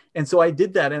 And so I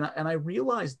did that. And I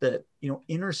realized that,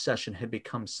 intercession had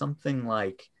become something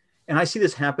like, and I see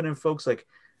this happen in folks, like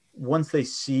once they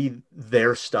see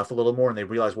their stuff a little more and they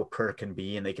realize what prayer can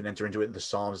be and they can enter into it in the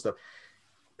Psalms stuff,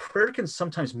 prayer can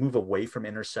sometimes move away from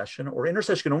intercession, or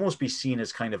intercession can almost be seen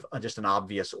as kind of just an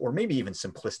obvious or maybe even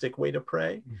simplistic way to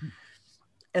pray. Mm-hmm.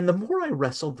 And the more I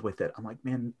wrestled with it, I'm like,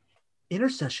 man,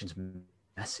 intercession's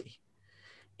messy.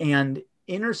 And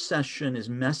intercession is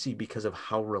messy because of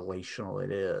how relational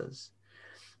it is.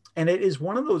 And it is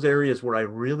one of those areas where I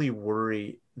really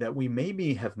worry that we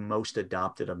maybe have most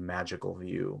adopted a magical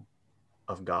view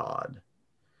of God,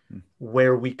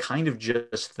 where we kind of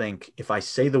just think, if I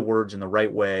say the words in the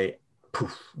right way,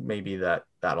 poof, maybe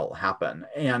that'll happen.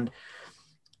 And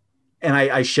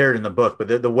I shared in the book,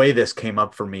 but the way this came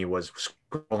up for me was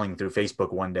scrolling through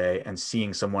Facebook one day and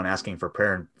seeing someone asking for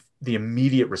prayer and the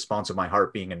immediate response of my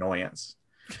heart being annoyance.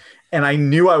 And I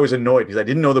knew I was annoyed because I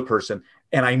didn't know the person.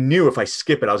 And I knew if I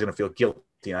skip it, I was going to feel guilty.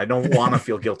 And I don't want to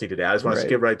feel guilty today. I just want to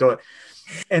skip right through it.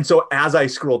 And so as I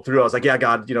scrolled through, I was like, yeah,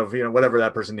 God, whatever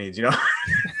that person needs, I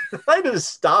had to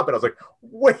just stop it. I was like,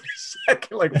 wait a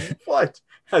second, like what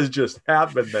has just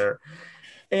happened there?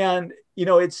 And,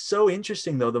 it's so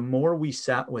interesting though, the more we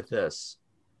sat with this,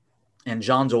 and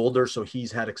John's older, so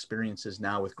he's had experiences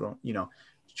now with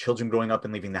children growing up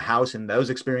and leaving the house, and those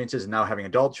experiences, and now having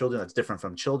adult children. That's different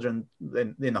from children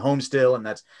in the home still. And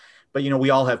but we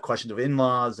all have questions of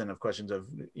in-laws and of questions of,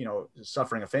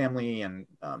 suffering a family and,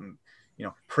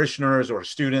 parishioners or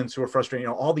students who are frustrated,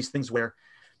 all these things where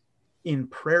in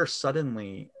prayer,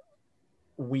 suddenly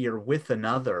we are with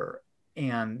another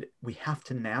and we have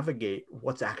to navigate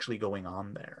what's actually going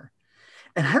on there.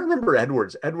 And I remember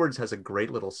Edwards has a great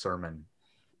little sermon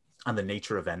on the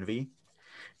nature of envy.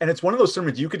 And it's one of those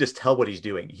sermons you could just tell what he's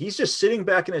doing. He's just sitting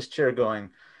back in his chair going,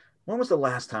 when was the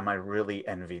last time I really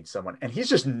envied someone? And he's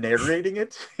just narrating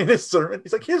it in his sermon.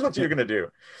 He's like, here's what you're going to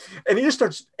do. And he just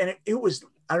starts, and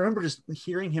I remember just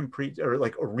hearing him preach or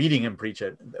reading him preach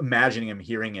it, imagining him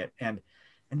hearing it and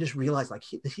just realize like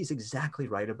he's exactly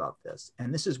right about this.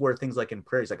 And this is where things like in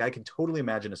prayer, he's like, I can totally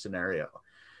imagine a scenario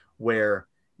where,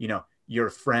 your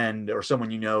friend or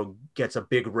someone, gets a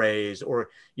big raise or,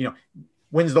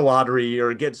 wins the lottery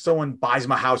or someone buys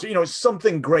them a house,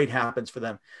 something great happens for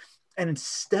them. And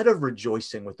instead of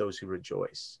rejoicing with those who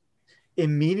rejoice,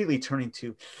 immediately turning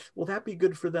to, will that be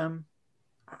good for them?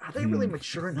 Are they really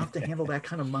mature enough to handle that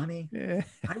kind of money? Yeah.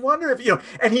 I wonder if,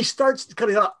 and he starts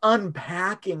kind of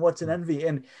unpacking what's an envy.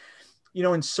 And,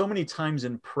 and so many times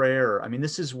in prayer, I mean,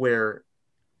 this is where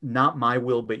not my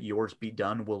will, but yours be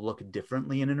done will look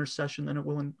differently in intercession than it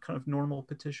will in kind of normal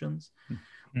petitions,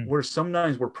 where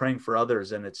sometimes we're praying for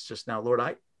others and it's just now, Lord,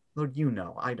 I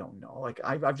don't know. Like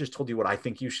I've just told you what I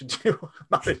think you should do.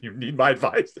 Not that you need my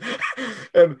advice.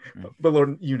 But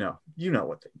Lord, you know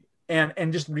what they need.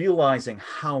 And just realizing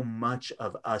how much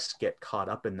of us get caught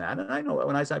up in that. And I know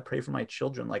as I pray for my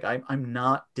children, like I'm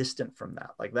not distant from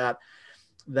that. Like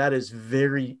that is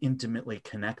very intimately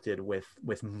connected with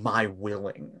my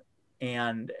willing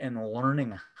and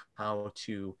learning how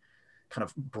to kind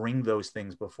of bring those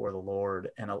things before the Lord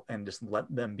and just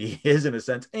let them be his in a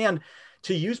sense, and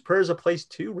to use prayer as a place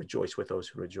to rejoice with those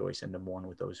who rejoice and to mourn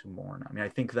with those who mourn. I mean, I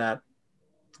think that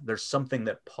there's something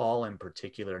that Paul in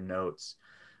particular notes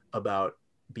about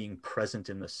being present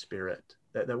in the Spirit,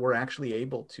 that we're actually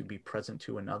able to be present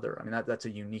to another. I mean, that's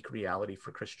a unique reality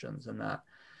for Christians, and that,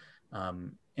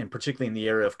 and particularly in the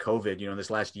era of COVID, this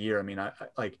last year, I mean,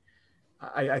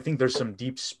 I think there's some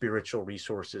deep spiritual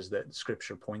resources that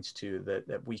Scripture points to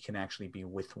that we can actually be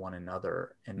with one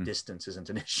another, and distance isn't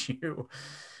an issue.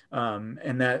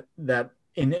 And that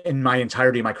in my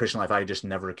entirety of my Christian life, I just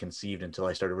never conceived until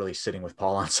I started really sitting with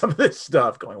Paul on some of this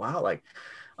stuff, going, wow, like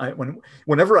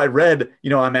whenever I read,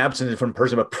 I'm absent from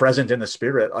person, but present in the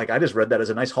Spirit, like I just read that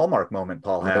as a nice Hallmark moment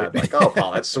Paul had, like, oh,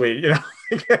 Paul, that's sweet,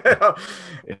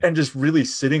 and just really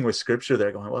sitting with Scripture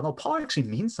there going, well, no, Paul actually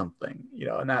means something,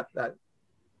 and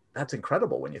that's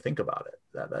incredible when you think about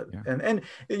it. And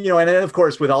and of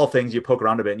course, with all things, you poke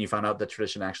around a bit and you find out the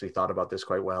tradition actually thought about this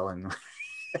quite well, and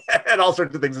and all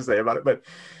sorts of things to say about it. But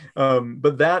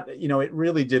that, it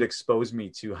really did expose me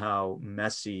to how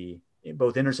messy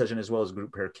both intercession as well as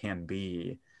group prayer can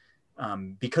be,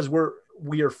 because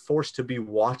we are forced to be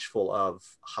watchful of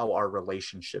how our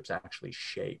relationships actually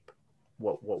shape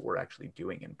what we're actually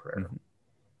doing in prayer. Mm-hmm.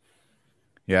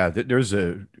 Yeah, there's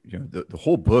the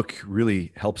whole book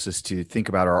really helps us to think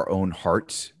about our own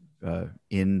hearts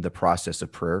in the process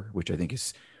of prayer, which I think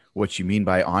is what you mean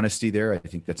by honesty there. I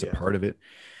think that's a part of it.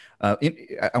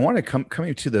 I want to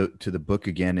coming to the book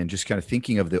again and just kind of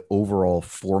thinking of the overall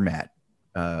format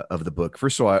of the book.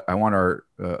 First of all, I want our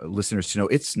listeners to know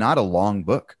it's not a long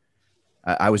book.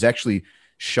 I was actually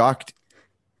shocked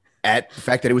at the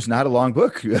fact that it was not a long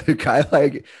book. Kyle,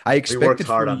 I expected we worked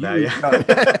hard on that.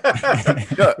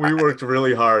 Yeah. We worked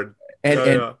really hard.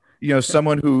 And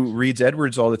someone who reads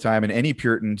Edwards all the time, and any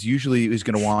Puritans usually is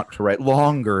going to want to write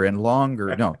longer and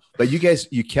longer. No, but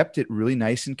you kept it really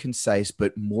nice and concise.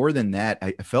 But more than that,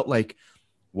 I felt like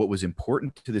what was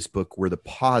important to this book were the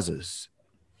pauses,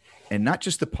 and not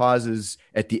just the pauses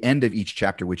at the end of each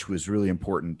chapter, which was really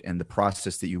important, and the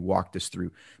process that you walked us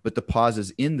through, but the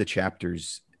pauses in the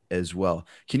chapters as well.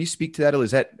 Can you speak to that?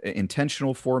 Is that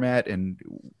intentional format, and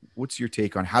what's your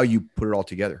take on how you put it all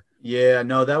together? Yeah,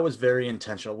 no, that was very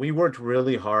intentional. We worked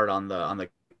really hard on the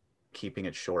keeping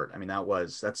it short. I mean,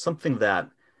 that's something that,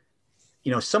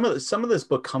 some of this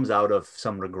book comes out of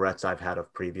some regrets I've had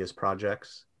of previous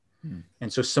projects.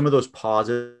 And so some of those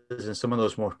pauses and some of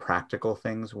those more practical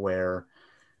things where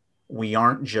we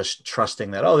aren't just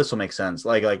trusting that, oh, this will make sense.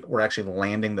 Like we're actually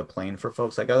landing the plane for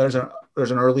folks. Like, oh,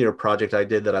 there's an earlier project I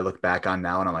did that I look back on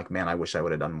now and I'm like, man, I wish I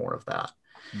would have done more of that.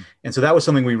 And so that was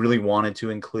something we really wanted to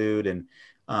include. And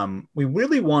we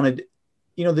really wanted,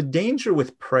 the danger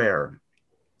with prayer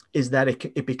is that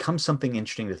it becomes something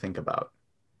interesting to think about.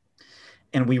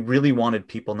 And we really wanted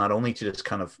people not only to just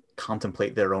kind of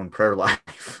contemplate their own prayer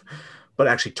life, but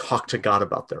actually talk to God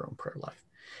about their own prayer life.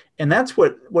 And that's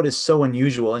what is so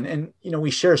unusual. And we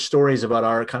share stories about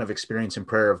our kind of experience in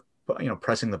prayer of,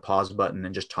 pressing the pause button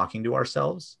and just talking to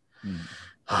ourselves.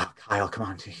 Kyle, come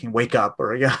on, wake up,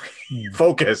 or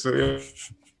focus.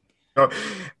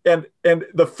 And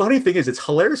the funny thing is, it's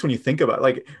hilarious when you think about it.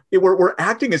 Like we're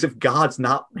acting as if God's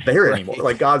not there anymore.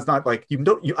 Like God's not like,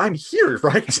 I'm here,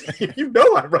 right?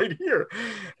 I'm right here.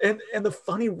 And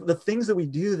the things that we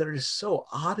do that are just so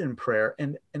odd in prayer,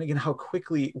 and again, how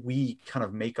quickly we kind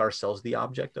of make ourselves the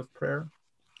object of prayer.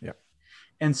 Yeah.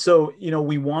 And so,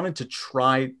 we wanted to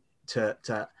try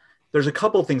to there's a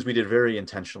couple of things we did very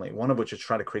intentionally, one of which is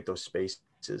try to create those spaces.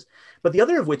 But the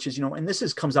other of which is, and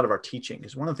this comes out of our teaching,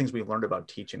 is one of the things we learned about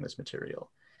teaching this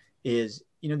material is,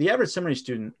 the average seminary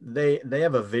student, they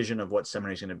have a vision of what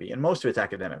seminary is going to be. And most of it's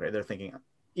academic, right? They're thinking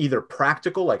either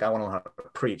practical, like I want to learn how to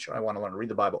preach, or I want to learn to read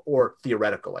the Bible, or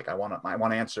theoretical, like I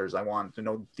want answers. I want to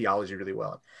know theology really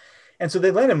well. And so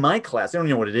they land in my class. They don't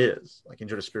know what it is, like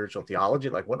Intro to Spiritual Theology,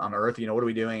 like what on earth, what are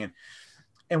we doing?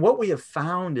 And what we have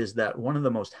found is that one of the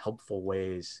most helpful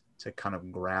ways to kind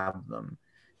of grab them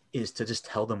is to just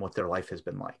tell them what their life has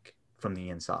been like from the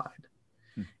inside.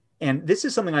 And this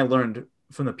is something I learned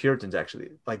from the Puritans,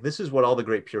 actually. Like, this is what all the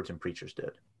great Puritan preachers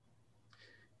did,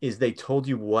 is they told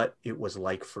you what it was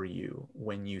like for you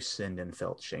when you sinned and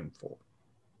felt shameful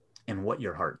and what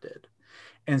your heart did.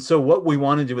 And so what we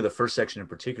want to do with the first section in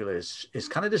particular is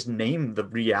kind of just name the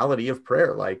reality of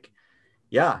prayer. Like,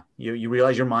 yeah, you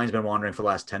realize your mind's been wandering for the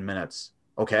last 10 minutes.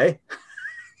 Okay,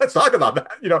 let's talk about that.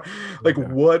 Like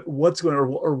what's going on,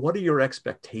 or what are your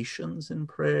expectations in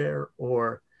prayer?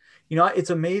 Or,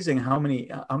 it's amazing how many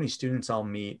students I'll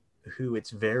meet who it's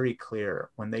very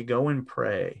clear when they go and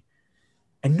pray,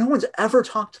 and no one's ever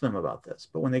talked to them about this,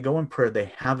 but when they go in prayer,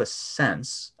 they have a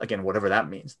sense, again, whatever that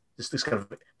means, this kind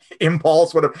of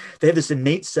impulse, whatever, they have this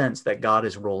innate sense that God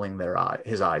is rolling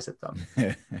his eyes at them.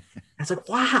 It's like,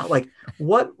 wow, like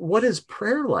what is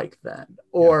prayer like then?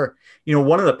 Or,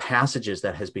 one of the passages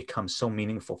that has become so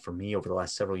meaningful for me over the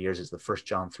last several years is the 1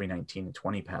 John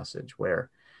 3:19-20 passage, where,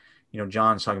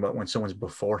 John's talking about when someone's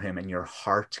before him and your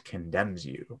heart condemns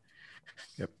you.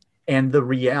 Yep. And the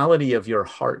reality of your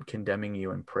heart condemning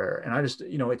you in prayer. And I just,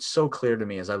 it's so clear to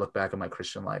me as I look back on my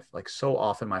Christian life, like so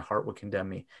often my heart would condemn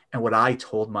me. And what I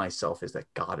told myself is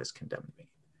that God has condemned me.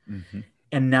 Mm-hmm.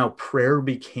 And now prayer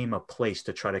became a place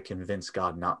to try to convince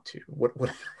God not to,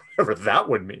 whatever that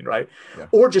would mean, right? Yeah.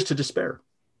 Or just to despair.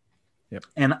 Yep.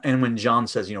 And when John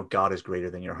says, God is greater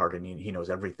than your heart and he knows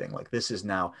everything, like this is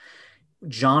now,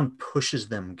 John pushes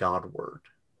them Godward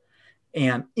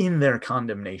and in their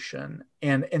condemnation.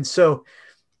 And so,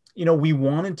 we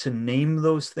wanted to name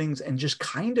those things and just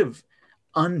kind of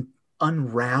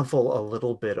unravel a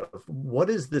little bit of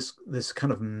what is this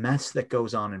kind of mess that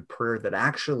goes on in prayer that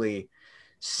actually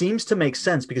seems to make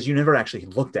sense because you never actually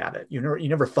looked at it. You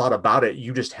never thought about it.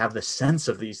 You just have the sense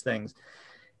of these things.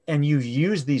 And you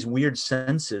use these weird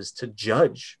senses to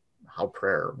judge how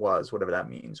prayer was, whatever that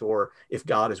means, or if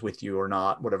God is with you or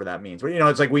not, whatever that means. But,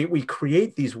 it's like we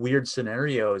create these weird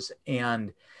scenarios,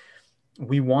 and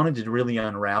we wanted to really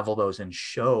unravel those and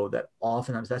show that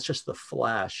oftentimes that's just the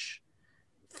flesh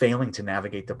failing to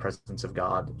navigate the presence of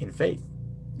God in faith.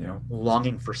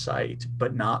 Longing for sight,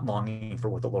 but not longing for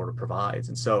what the Lord provides.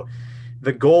 And so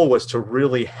the goal was to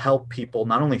really help people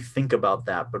not only think about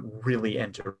that, but really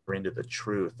enter into the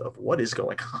truth of what is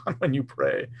going on when you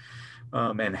pray,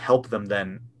 and help them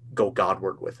then go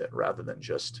Godward with it rather than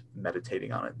just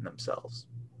meditating on it in themselves.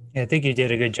 Yeah, I think you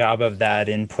did a good job of that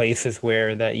in places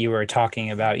where that you were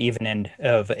talking about, even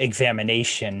of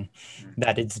examination,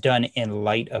 that it's done in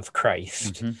light of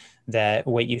Christ, that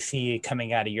what you see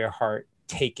coming out of your heart,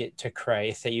 take it to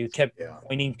Christ, that you kept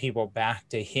pointing people back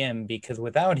to him, because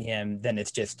without him, then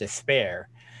it's just despair.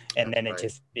 And then it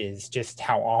just is just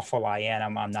how awful I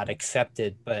am. I'm not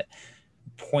accepted. But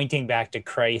pointing back to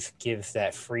Christ gives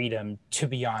that freedom to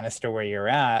be honest to where you're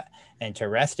at and to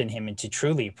rest in him and to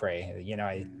truly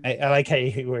pray. I like how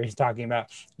you were talking about,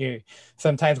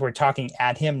 sometimes we're talking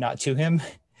at him, not to him.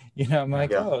 I'm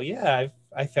like, oh yeah,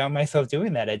 I found myself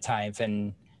doing that at times,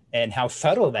 and how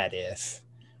subtle that is.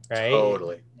 Right.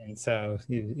 Totally. And so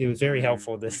it was very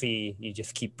helpful to see you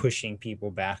just keep pushing people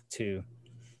back to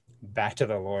the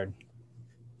Lord.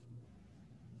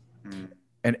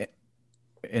 Mm.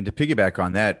 And to piggyback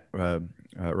on that,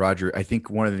 Roger, I think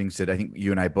one of the things that I think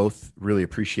you and I both really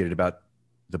appreciated about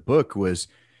the book was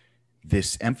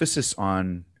this emphasis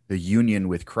on the union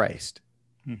with Christ.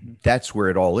 Mm-hmm. That's where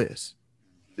it all is.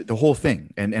 The whole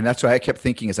thing. And that's why I kept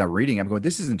thinking as I'm reading, I'm going,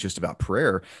 this isn't just about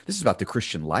prayer. This is about the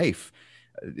Christian life.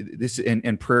 This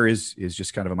and prayer is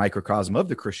just kind of a microcosm of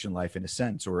the Christian life in a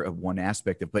sense, or of one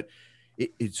aspect of, but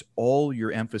it's all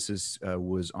your emphasis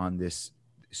was on this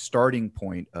starting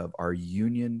point of our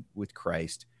union with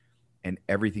Christ, and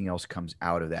everything else comes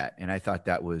out of that. And I thought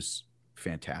that was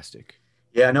fantastic.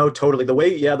 Yeah, no, totally. The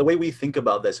way we think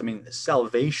about this, I mean,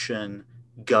 salvation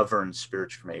governs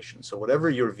spiritual formation. So whatever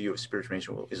your view of spiritual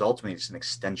formation is ultimately just an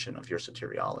extension of your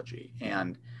soteriology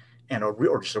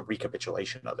or just a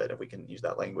recapitulation of it, if we can use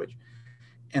that language.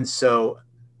 And so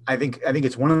I think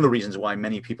it's one of the reasons why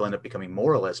many people end up becoming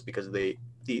moralists, because the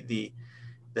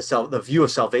view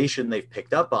of salvation they've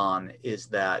picked up on is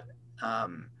that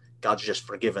God's just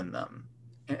forgiven them,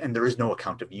 and there is no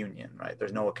account of union, right?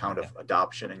 There's no account of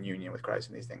adoption and union with Christ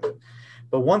and these things.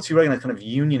 But once you recognize kind of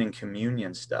union and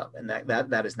communion stuff, and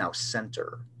that is now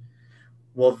center,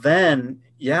 well then,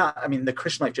 yeah, I mean, the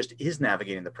Christian life just is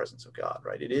navigating the presence of God,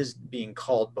 right? It is being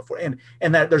called before, and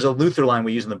that there's a Luther line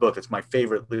we use in the book. It's my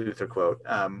favorite Luther quote,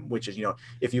 which is,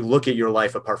 if you look at your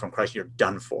life apart from Christ, you're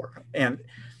done for. And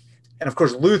of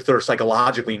course, Luther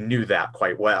psychologically knew that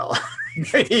quite well.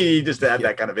 He just had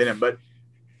that kind of in him.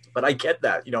 But I get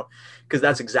that, because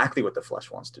that's exactly what the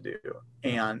flesh wants to do.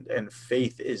 And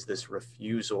faith is this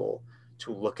refusal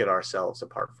to look at ourselves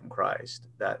apart from Christ,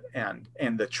 and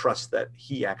the trust that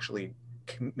he actually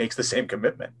makes the same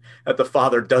commitment, that the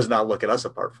Father does not look at us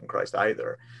apart from Christ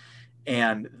either.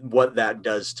 And what that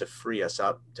does to free us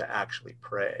up to actually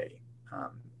pray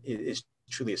is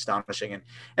truly astonishing.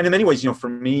 And in many ways, for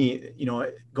me,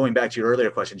 going back to your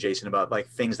earlier question, Jason, about like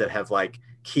things that have like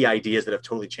key ideas that have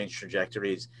totally changed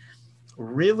trajectories,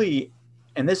 really.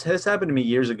 And this has happened to me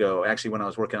years ago, actually, when I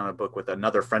was working on a book with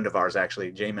another friend of ours,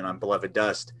 actually, Jamin, on Beloved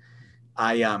Dust.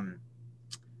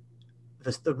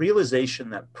 The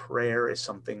realization that prayer is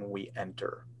something we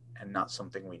enter and not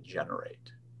something we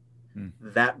generate,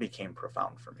 that became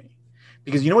profound for me.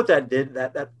 Because you know what that did?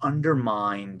 That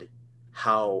undermined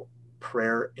how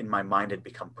prayer in my mind had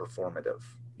become performative.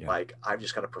 Yeah. Like, I've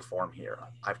just got to perform here.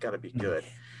 I've got to be good.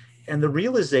 And the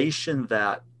realization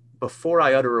that before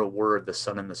I utter a word, the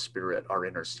Son and the Spirit are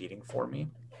interceding for me.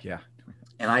 Yeah.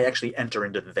 And I actually enter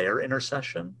into their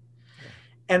intercession.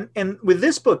 Yeah. And with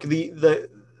this book, that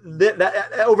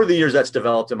over the years that's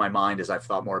developed in my mind as I've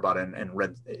thought more about it and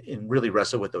read and really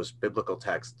wrestled with those biblical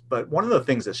texts. But one of the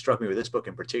things that struck me with this book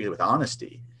in particular, with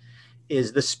honesty,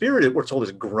 is the Spirit, we're told,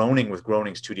 is groaning with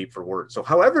groanings too deep for words. So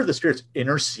however the Spirit's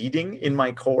interceding in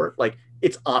my core, like,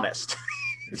 it's honest.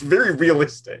 It's very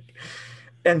realistic.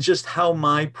 And just how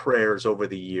my prayers over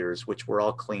the years, which were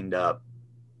all cleaned up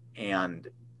and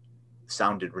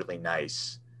sounded really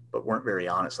nice, but weren't very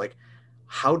honest, like,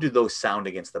 how do those sound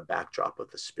against the backdrop of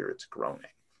the Spirit's groaning?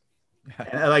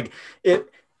 And like, it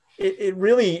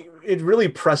really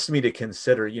pressed me to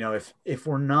consider, if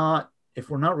we're not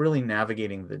really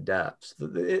navigating the depths,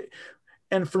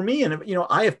 and for me, and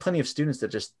I have plenty of students that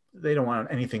just, they don't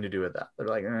want anything to do with that. They're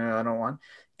like, I don't want.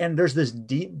 And there's this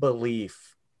deep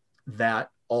belief that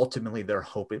ultimately their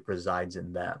hope, it resides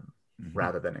in them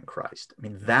rather than in Christ. I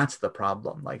mean, that's the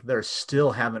problem. Like, they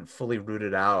still haven't fully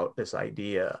rooted out this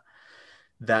idea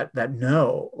that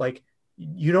no, like,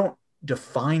 you don't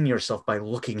define yourself by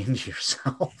looking into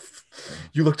yourself.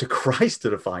 You look to Christ to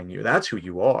define you. That's who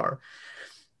you are.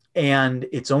 And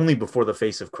it's only before the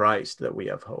face of Christ that we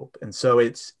have hope. And so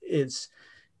it's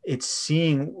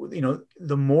seeing,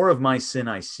 the more of my sin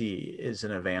I see is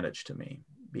an advantage to me,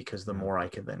 because the more I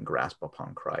can then grasp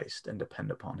upon Christ and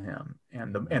depend upon him,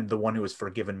 and the one who is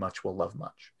forgiven much will love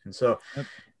much. And so,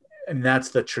 and that's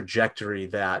the trajectory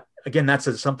that, again,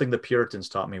 that's something the Puritans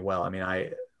taught me well. I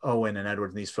mean, Owen and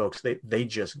Edwards and these folks, they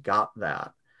just got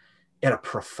that in a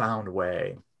profound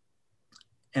way.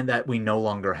 And that we no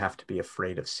longer have to be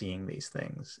afraid of seeing these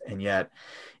things. And yet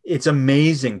it's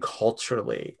amazing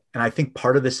culturally. And I think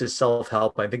part of this is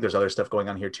self-help. I think there's other stuff going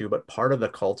on here too, but part of the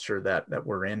culture that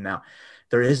we're in now,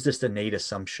 there is this innate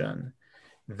assumption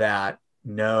that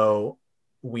no,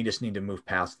 we just need to move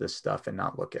past this stuff and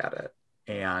not look at it.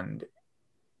 And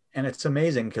it's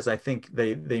amazing, because I think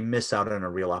they miss out on a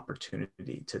real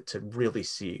opportunity to really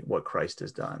see what Christ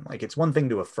has done. Like, it's one thing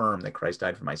to affirm that Christ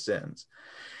died for my sins.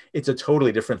 It's a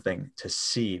totally different thing to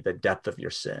see the depth of your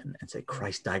sin and say,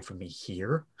 Christ died for me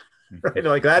here. right?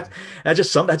 Like that's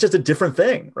just a different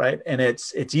thing, right? And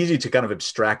it's easy to kind of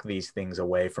abstract these things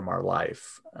away from our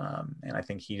life, and I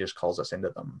think he just calls us into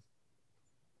them.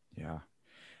 Yeah.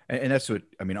 And that's what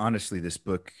I mean. Honestly, this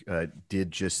book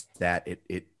did just that.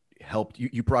 It helped you.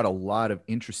 You brought a lot of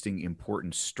interesting,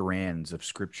 important strands of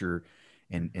scripture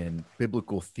and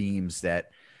biblical themes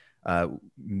that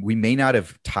we may not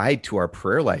have tied to our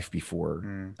prayer life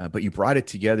before, but you brought it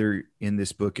together in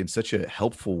this book in such a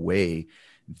helpful way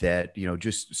that,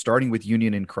 just starting with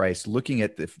union in Christ, looking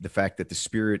at the fact that the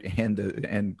Spirit and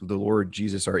the Lord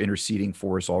Jesus are interceding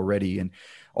for us already, and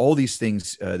all these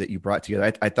things that you brought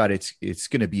together. I thought it's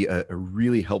going to be a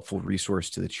really helpful resource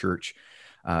to the church,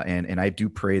 and I do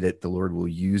pray that the Lord will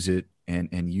use it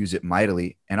and use it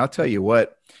mightily. And I'll tell you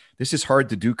what, this is hard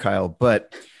to do, Kyle,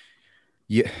 but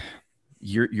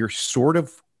you're sort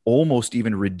of almost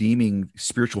even redeeming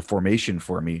spiritual formation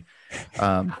for me.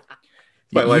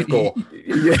 My life goal.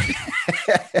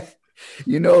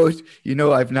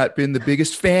 I've not been the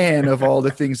biggest fan of all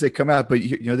the things that come out, but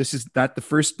this is not the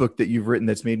first book that you've written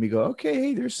that's made me go, okay,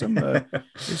 hey, there's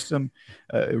some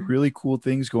really cool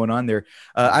things going on there.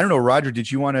 I don't know, Roger, did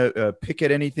you want to pick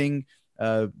at anything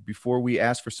before we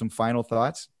ask for some final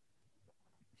thoughts?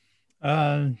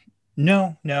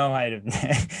 No, I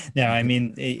don't. No, I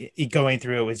mean, going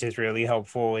through it was just really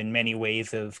helpful in many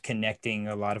ways of connecting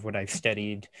a lot of what I've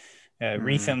studied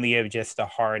recently of just the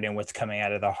heart and what's coming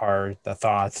out of the heart, the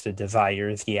thoughts, the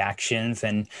desires, the actions,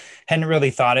 and hadn't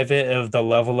really thought of it of the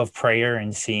level of prayer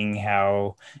and seeing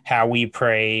how we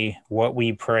pray, what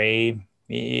we pray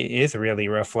is really a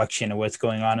reflection of what's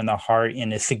going on in the heart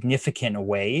in a significant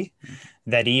way,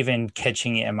 that even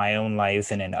catching it in my own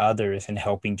lives and in others and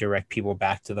helping direct people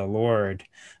back to the Lord,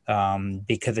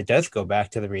 because it does go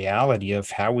back to the reality of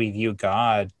how we view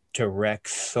God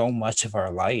directs so much of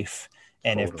our life.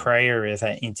 And totally. If prayer is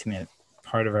an intimate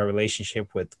part of our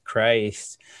relationship with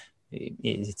Christ,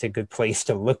 it's a good place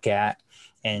to look at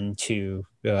and to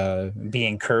be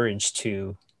encouraged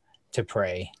to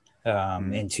pray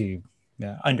and to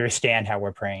understand how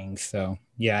we're praying. So,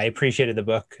 yeah, I appreciated the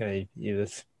book. It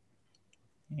was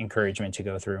encouragement to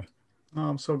go through. Oh,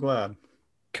 I'm so glad.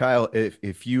 Kyle,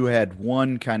 if you had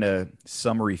one kind of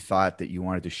summary thought that you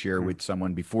wanted to share with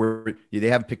someone before they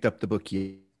haven't picked up the book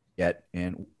yet,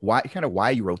 and why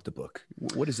you wrote the book,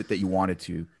 what is it that you wanted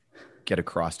to get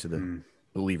across to the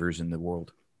believers in the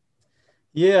world?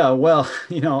 Yeah, well,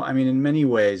 I mean, in many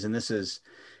ways, and this is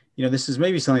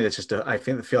maybe something that's just I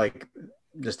feel like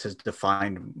just has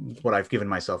defined what I've given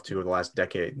myself to over the last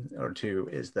decade or two,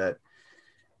 is that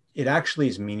it actually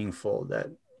is meaningful that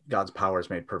God's power is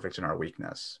made perfect in our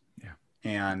weakness. Yeah.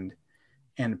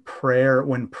 And prayer,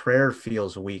 when prayer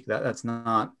feels weak, that's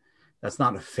not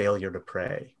a failure to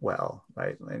pray well,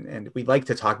 right? And we like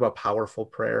to talk about powerful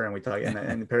prayer, and we talk,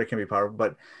 and prayer can be powerful,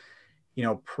 but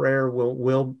prayer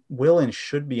will and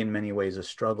should be in many ways a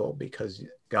struggle, because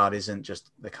God isn't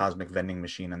just the cosmic vending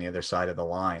machine on the other side of the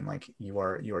line. Like you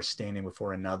are standing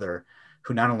before another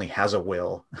who not only has a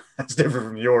will that's different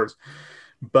from yours,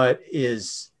 but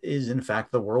is in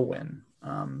fact the whirlwind.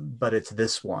 But it's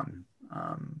this one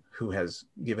who has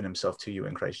given himself to you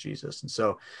in Christ Jesus. And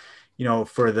so, I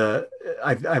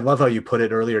love how you put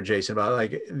it earlier, Jason, about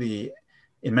like in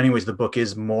many ways, the book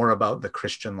is more about the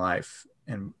Christian life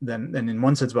and then in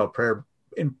one sense about prayer,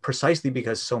 and precisely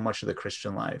because so much of the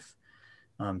Christian life,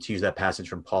 to use that passage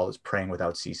from Paul, is praying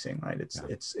without ceasing, right?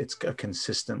 It's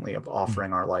consistently of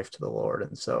offering our life to the Lord.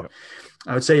 And so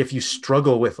I would say if you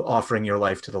struggle with offering your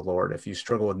life to the Lord, if you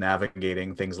struggle with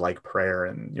navigating things like prayer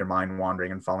and your mind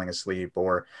wandering and falling asleep,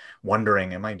 or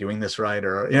wondering, am I doing this right?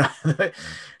 Or,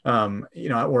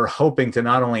 we're hoping to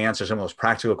not only answer some of those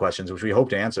practical questions, which we hope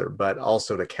to answer, but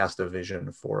also to cast a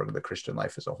vision for the Christian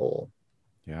life as a whole.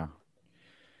 Yeah.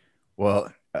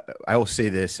 Well, I will say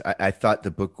this. I thought the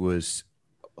book was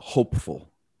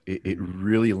hopeful. It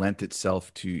really lent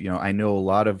itself to, I know a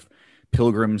lot of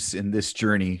pilgrims in this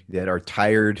journey that are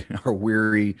tired, are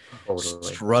weary,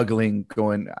 struggling,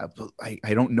 going,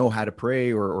 I don't know how to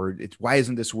pray, or it's, why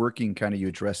isn't this working? Kind of, you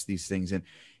address these things. And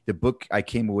the book, I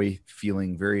came away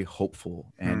feeling very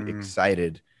hopeful and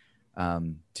excited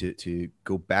to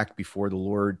go back before the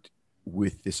Lord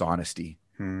with this honesty.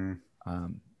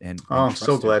 I'm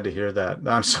so glad to hear that.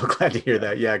 I'm so glad to hear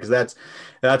that. Yeah, because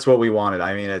that's what we wanted.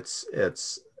 I mean,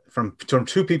 it's from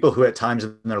two people who at times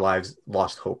in their lives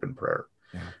lost hope in prayer,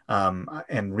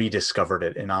 and rediscovered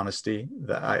it in honesty.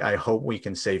 I hope we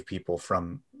can save people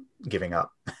from giving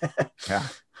up.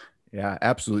 Yeah,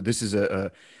 absolutely. This is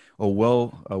a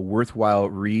worthwhile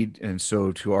read, and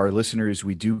so to our listeners,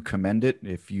 we do commend it.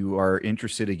 If you are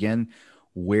interested, again,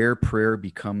 Where Prayer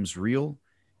Becomes Real: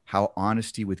 How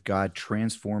Honesty with God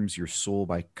Transforms Your Soul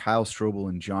by Kyle Strobel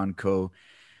and John Coe.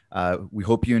 We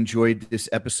hope you enjoyed this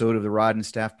episode of the Rod and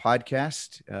Staff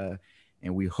podcast,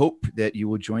 and we hope that you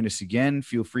will join us again.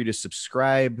 Feel free to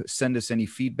subscribe, send us any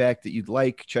feedback that you'd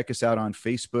like. Check us out on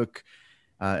Facebook.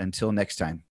 Until next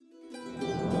time.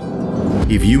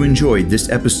 If you enjoyed this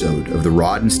episode of the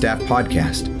Rod and Staff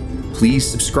podcast, please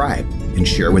subscribe and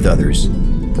share with others.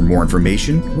 For more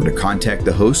information or to contact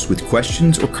the host with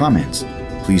questions or comments,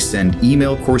 please send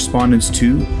email correspondence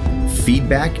to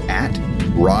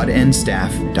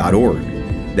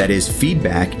feedback@rodnstaff.org. That is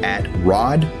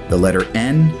feedback@rod, the letter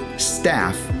N,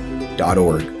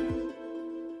 staff.org.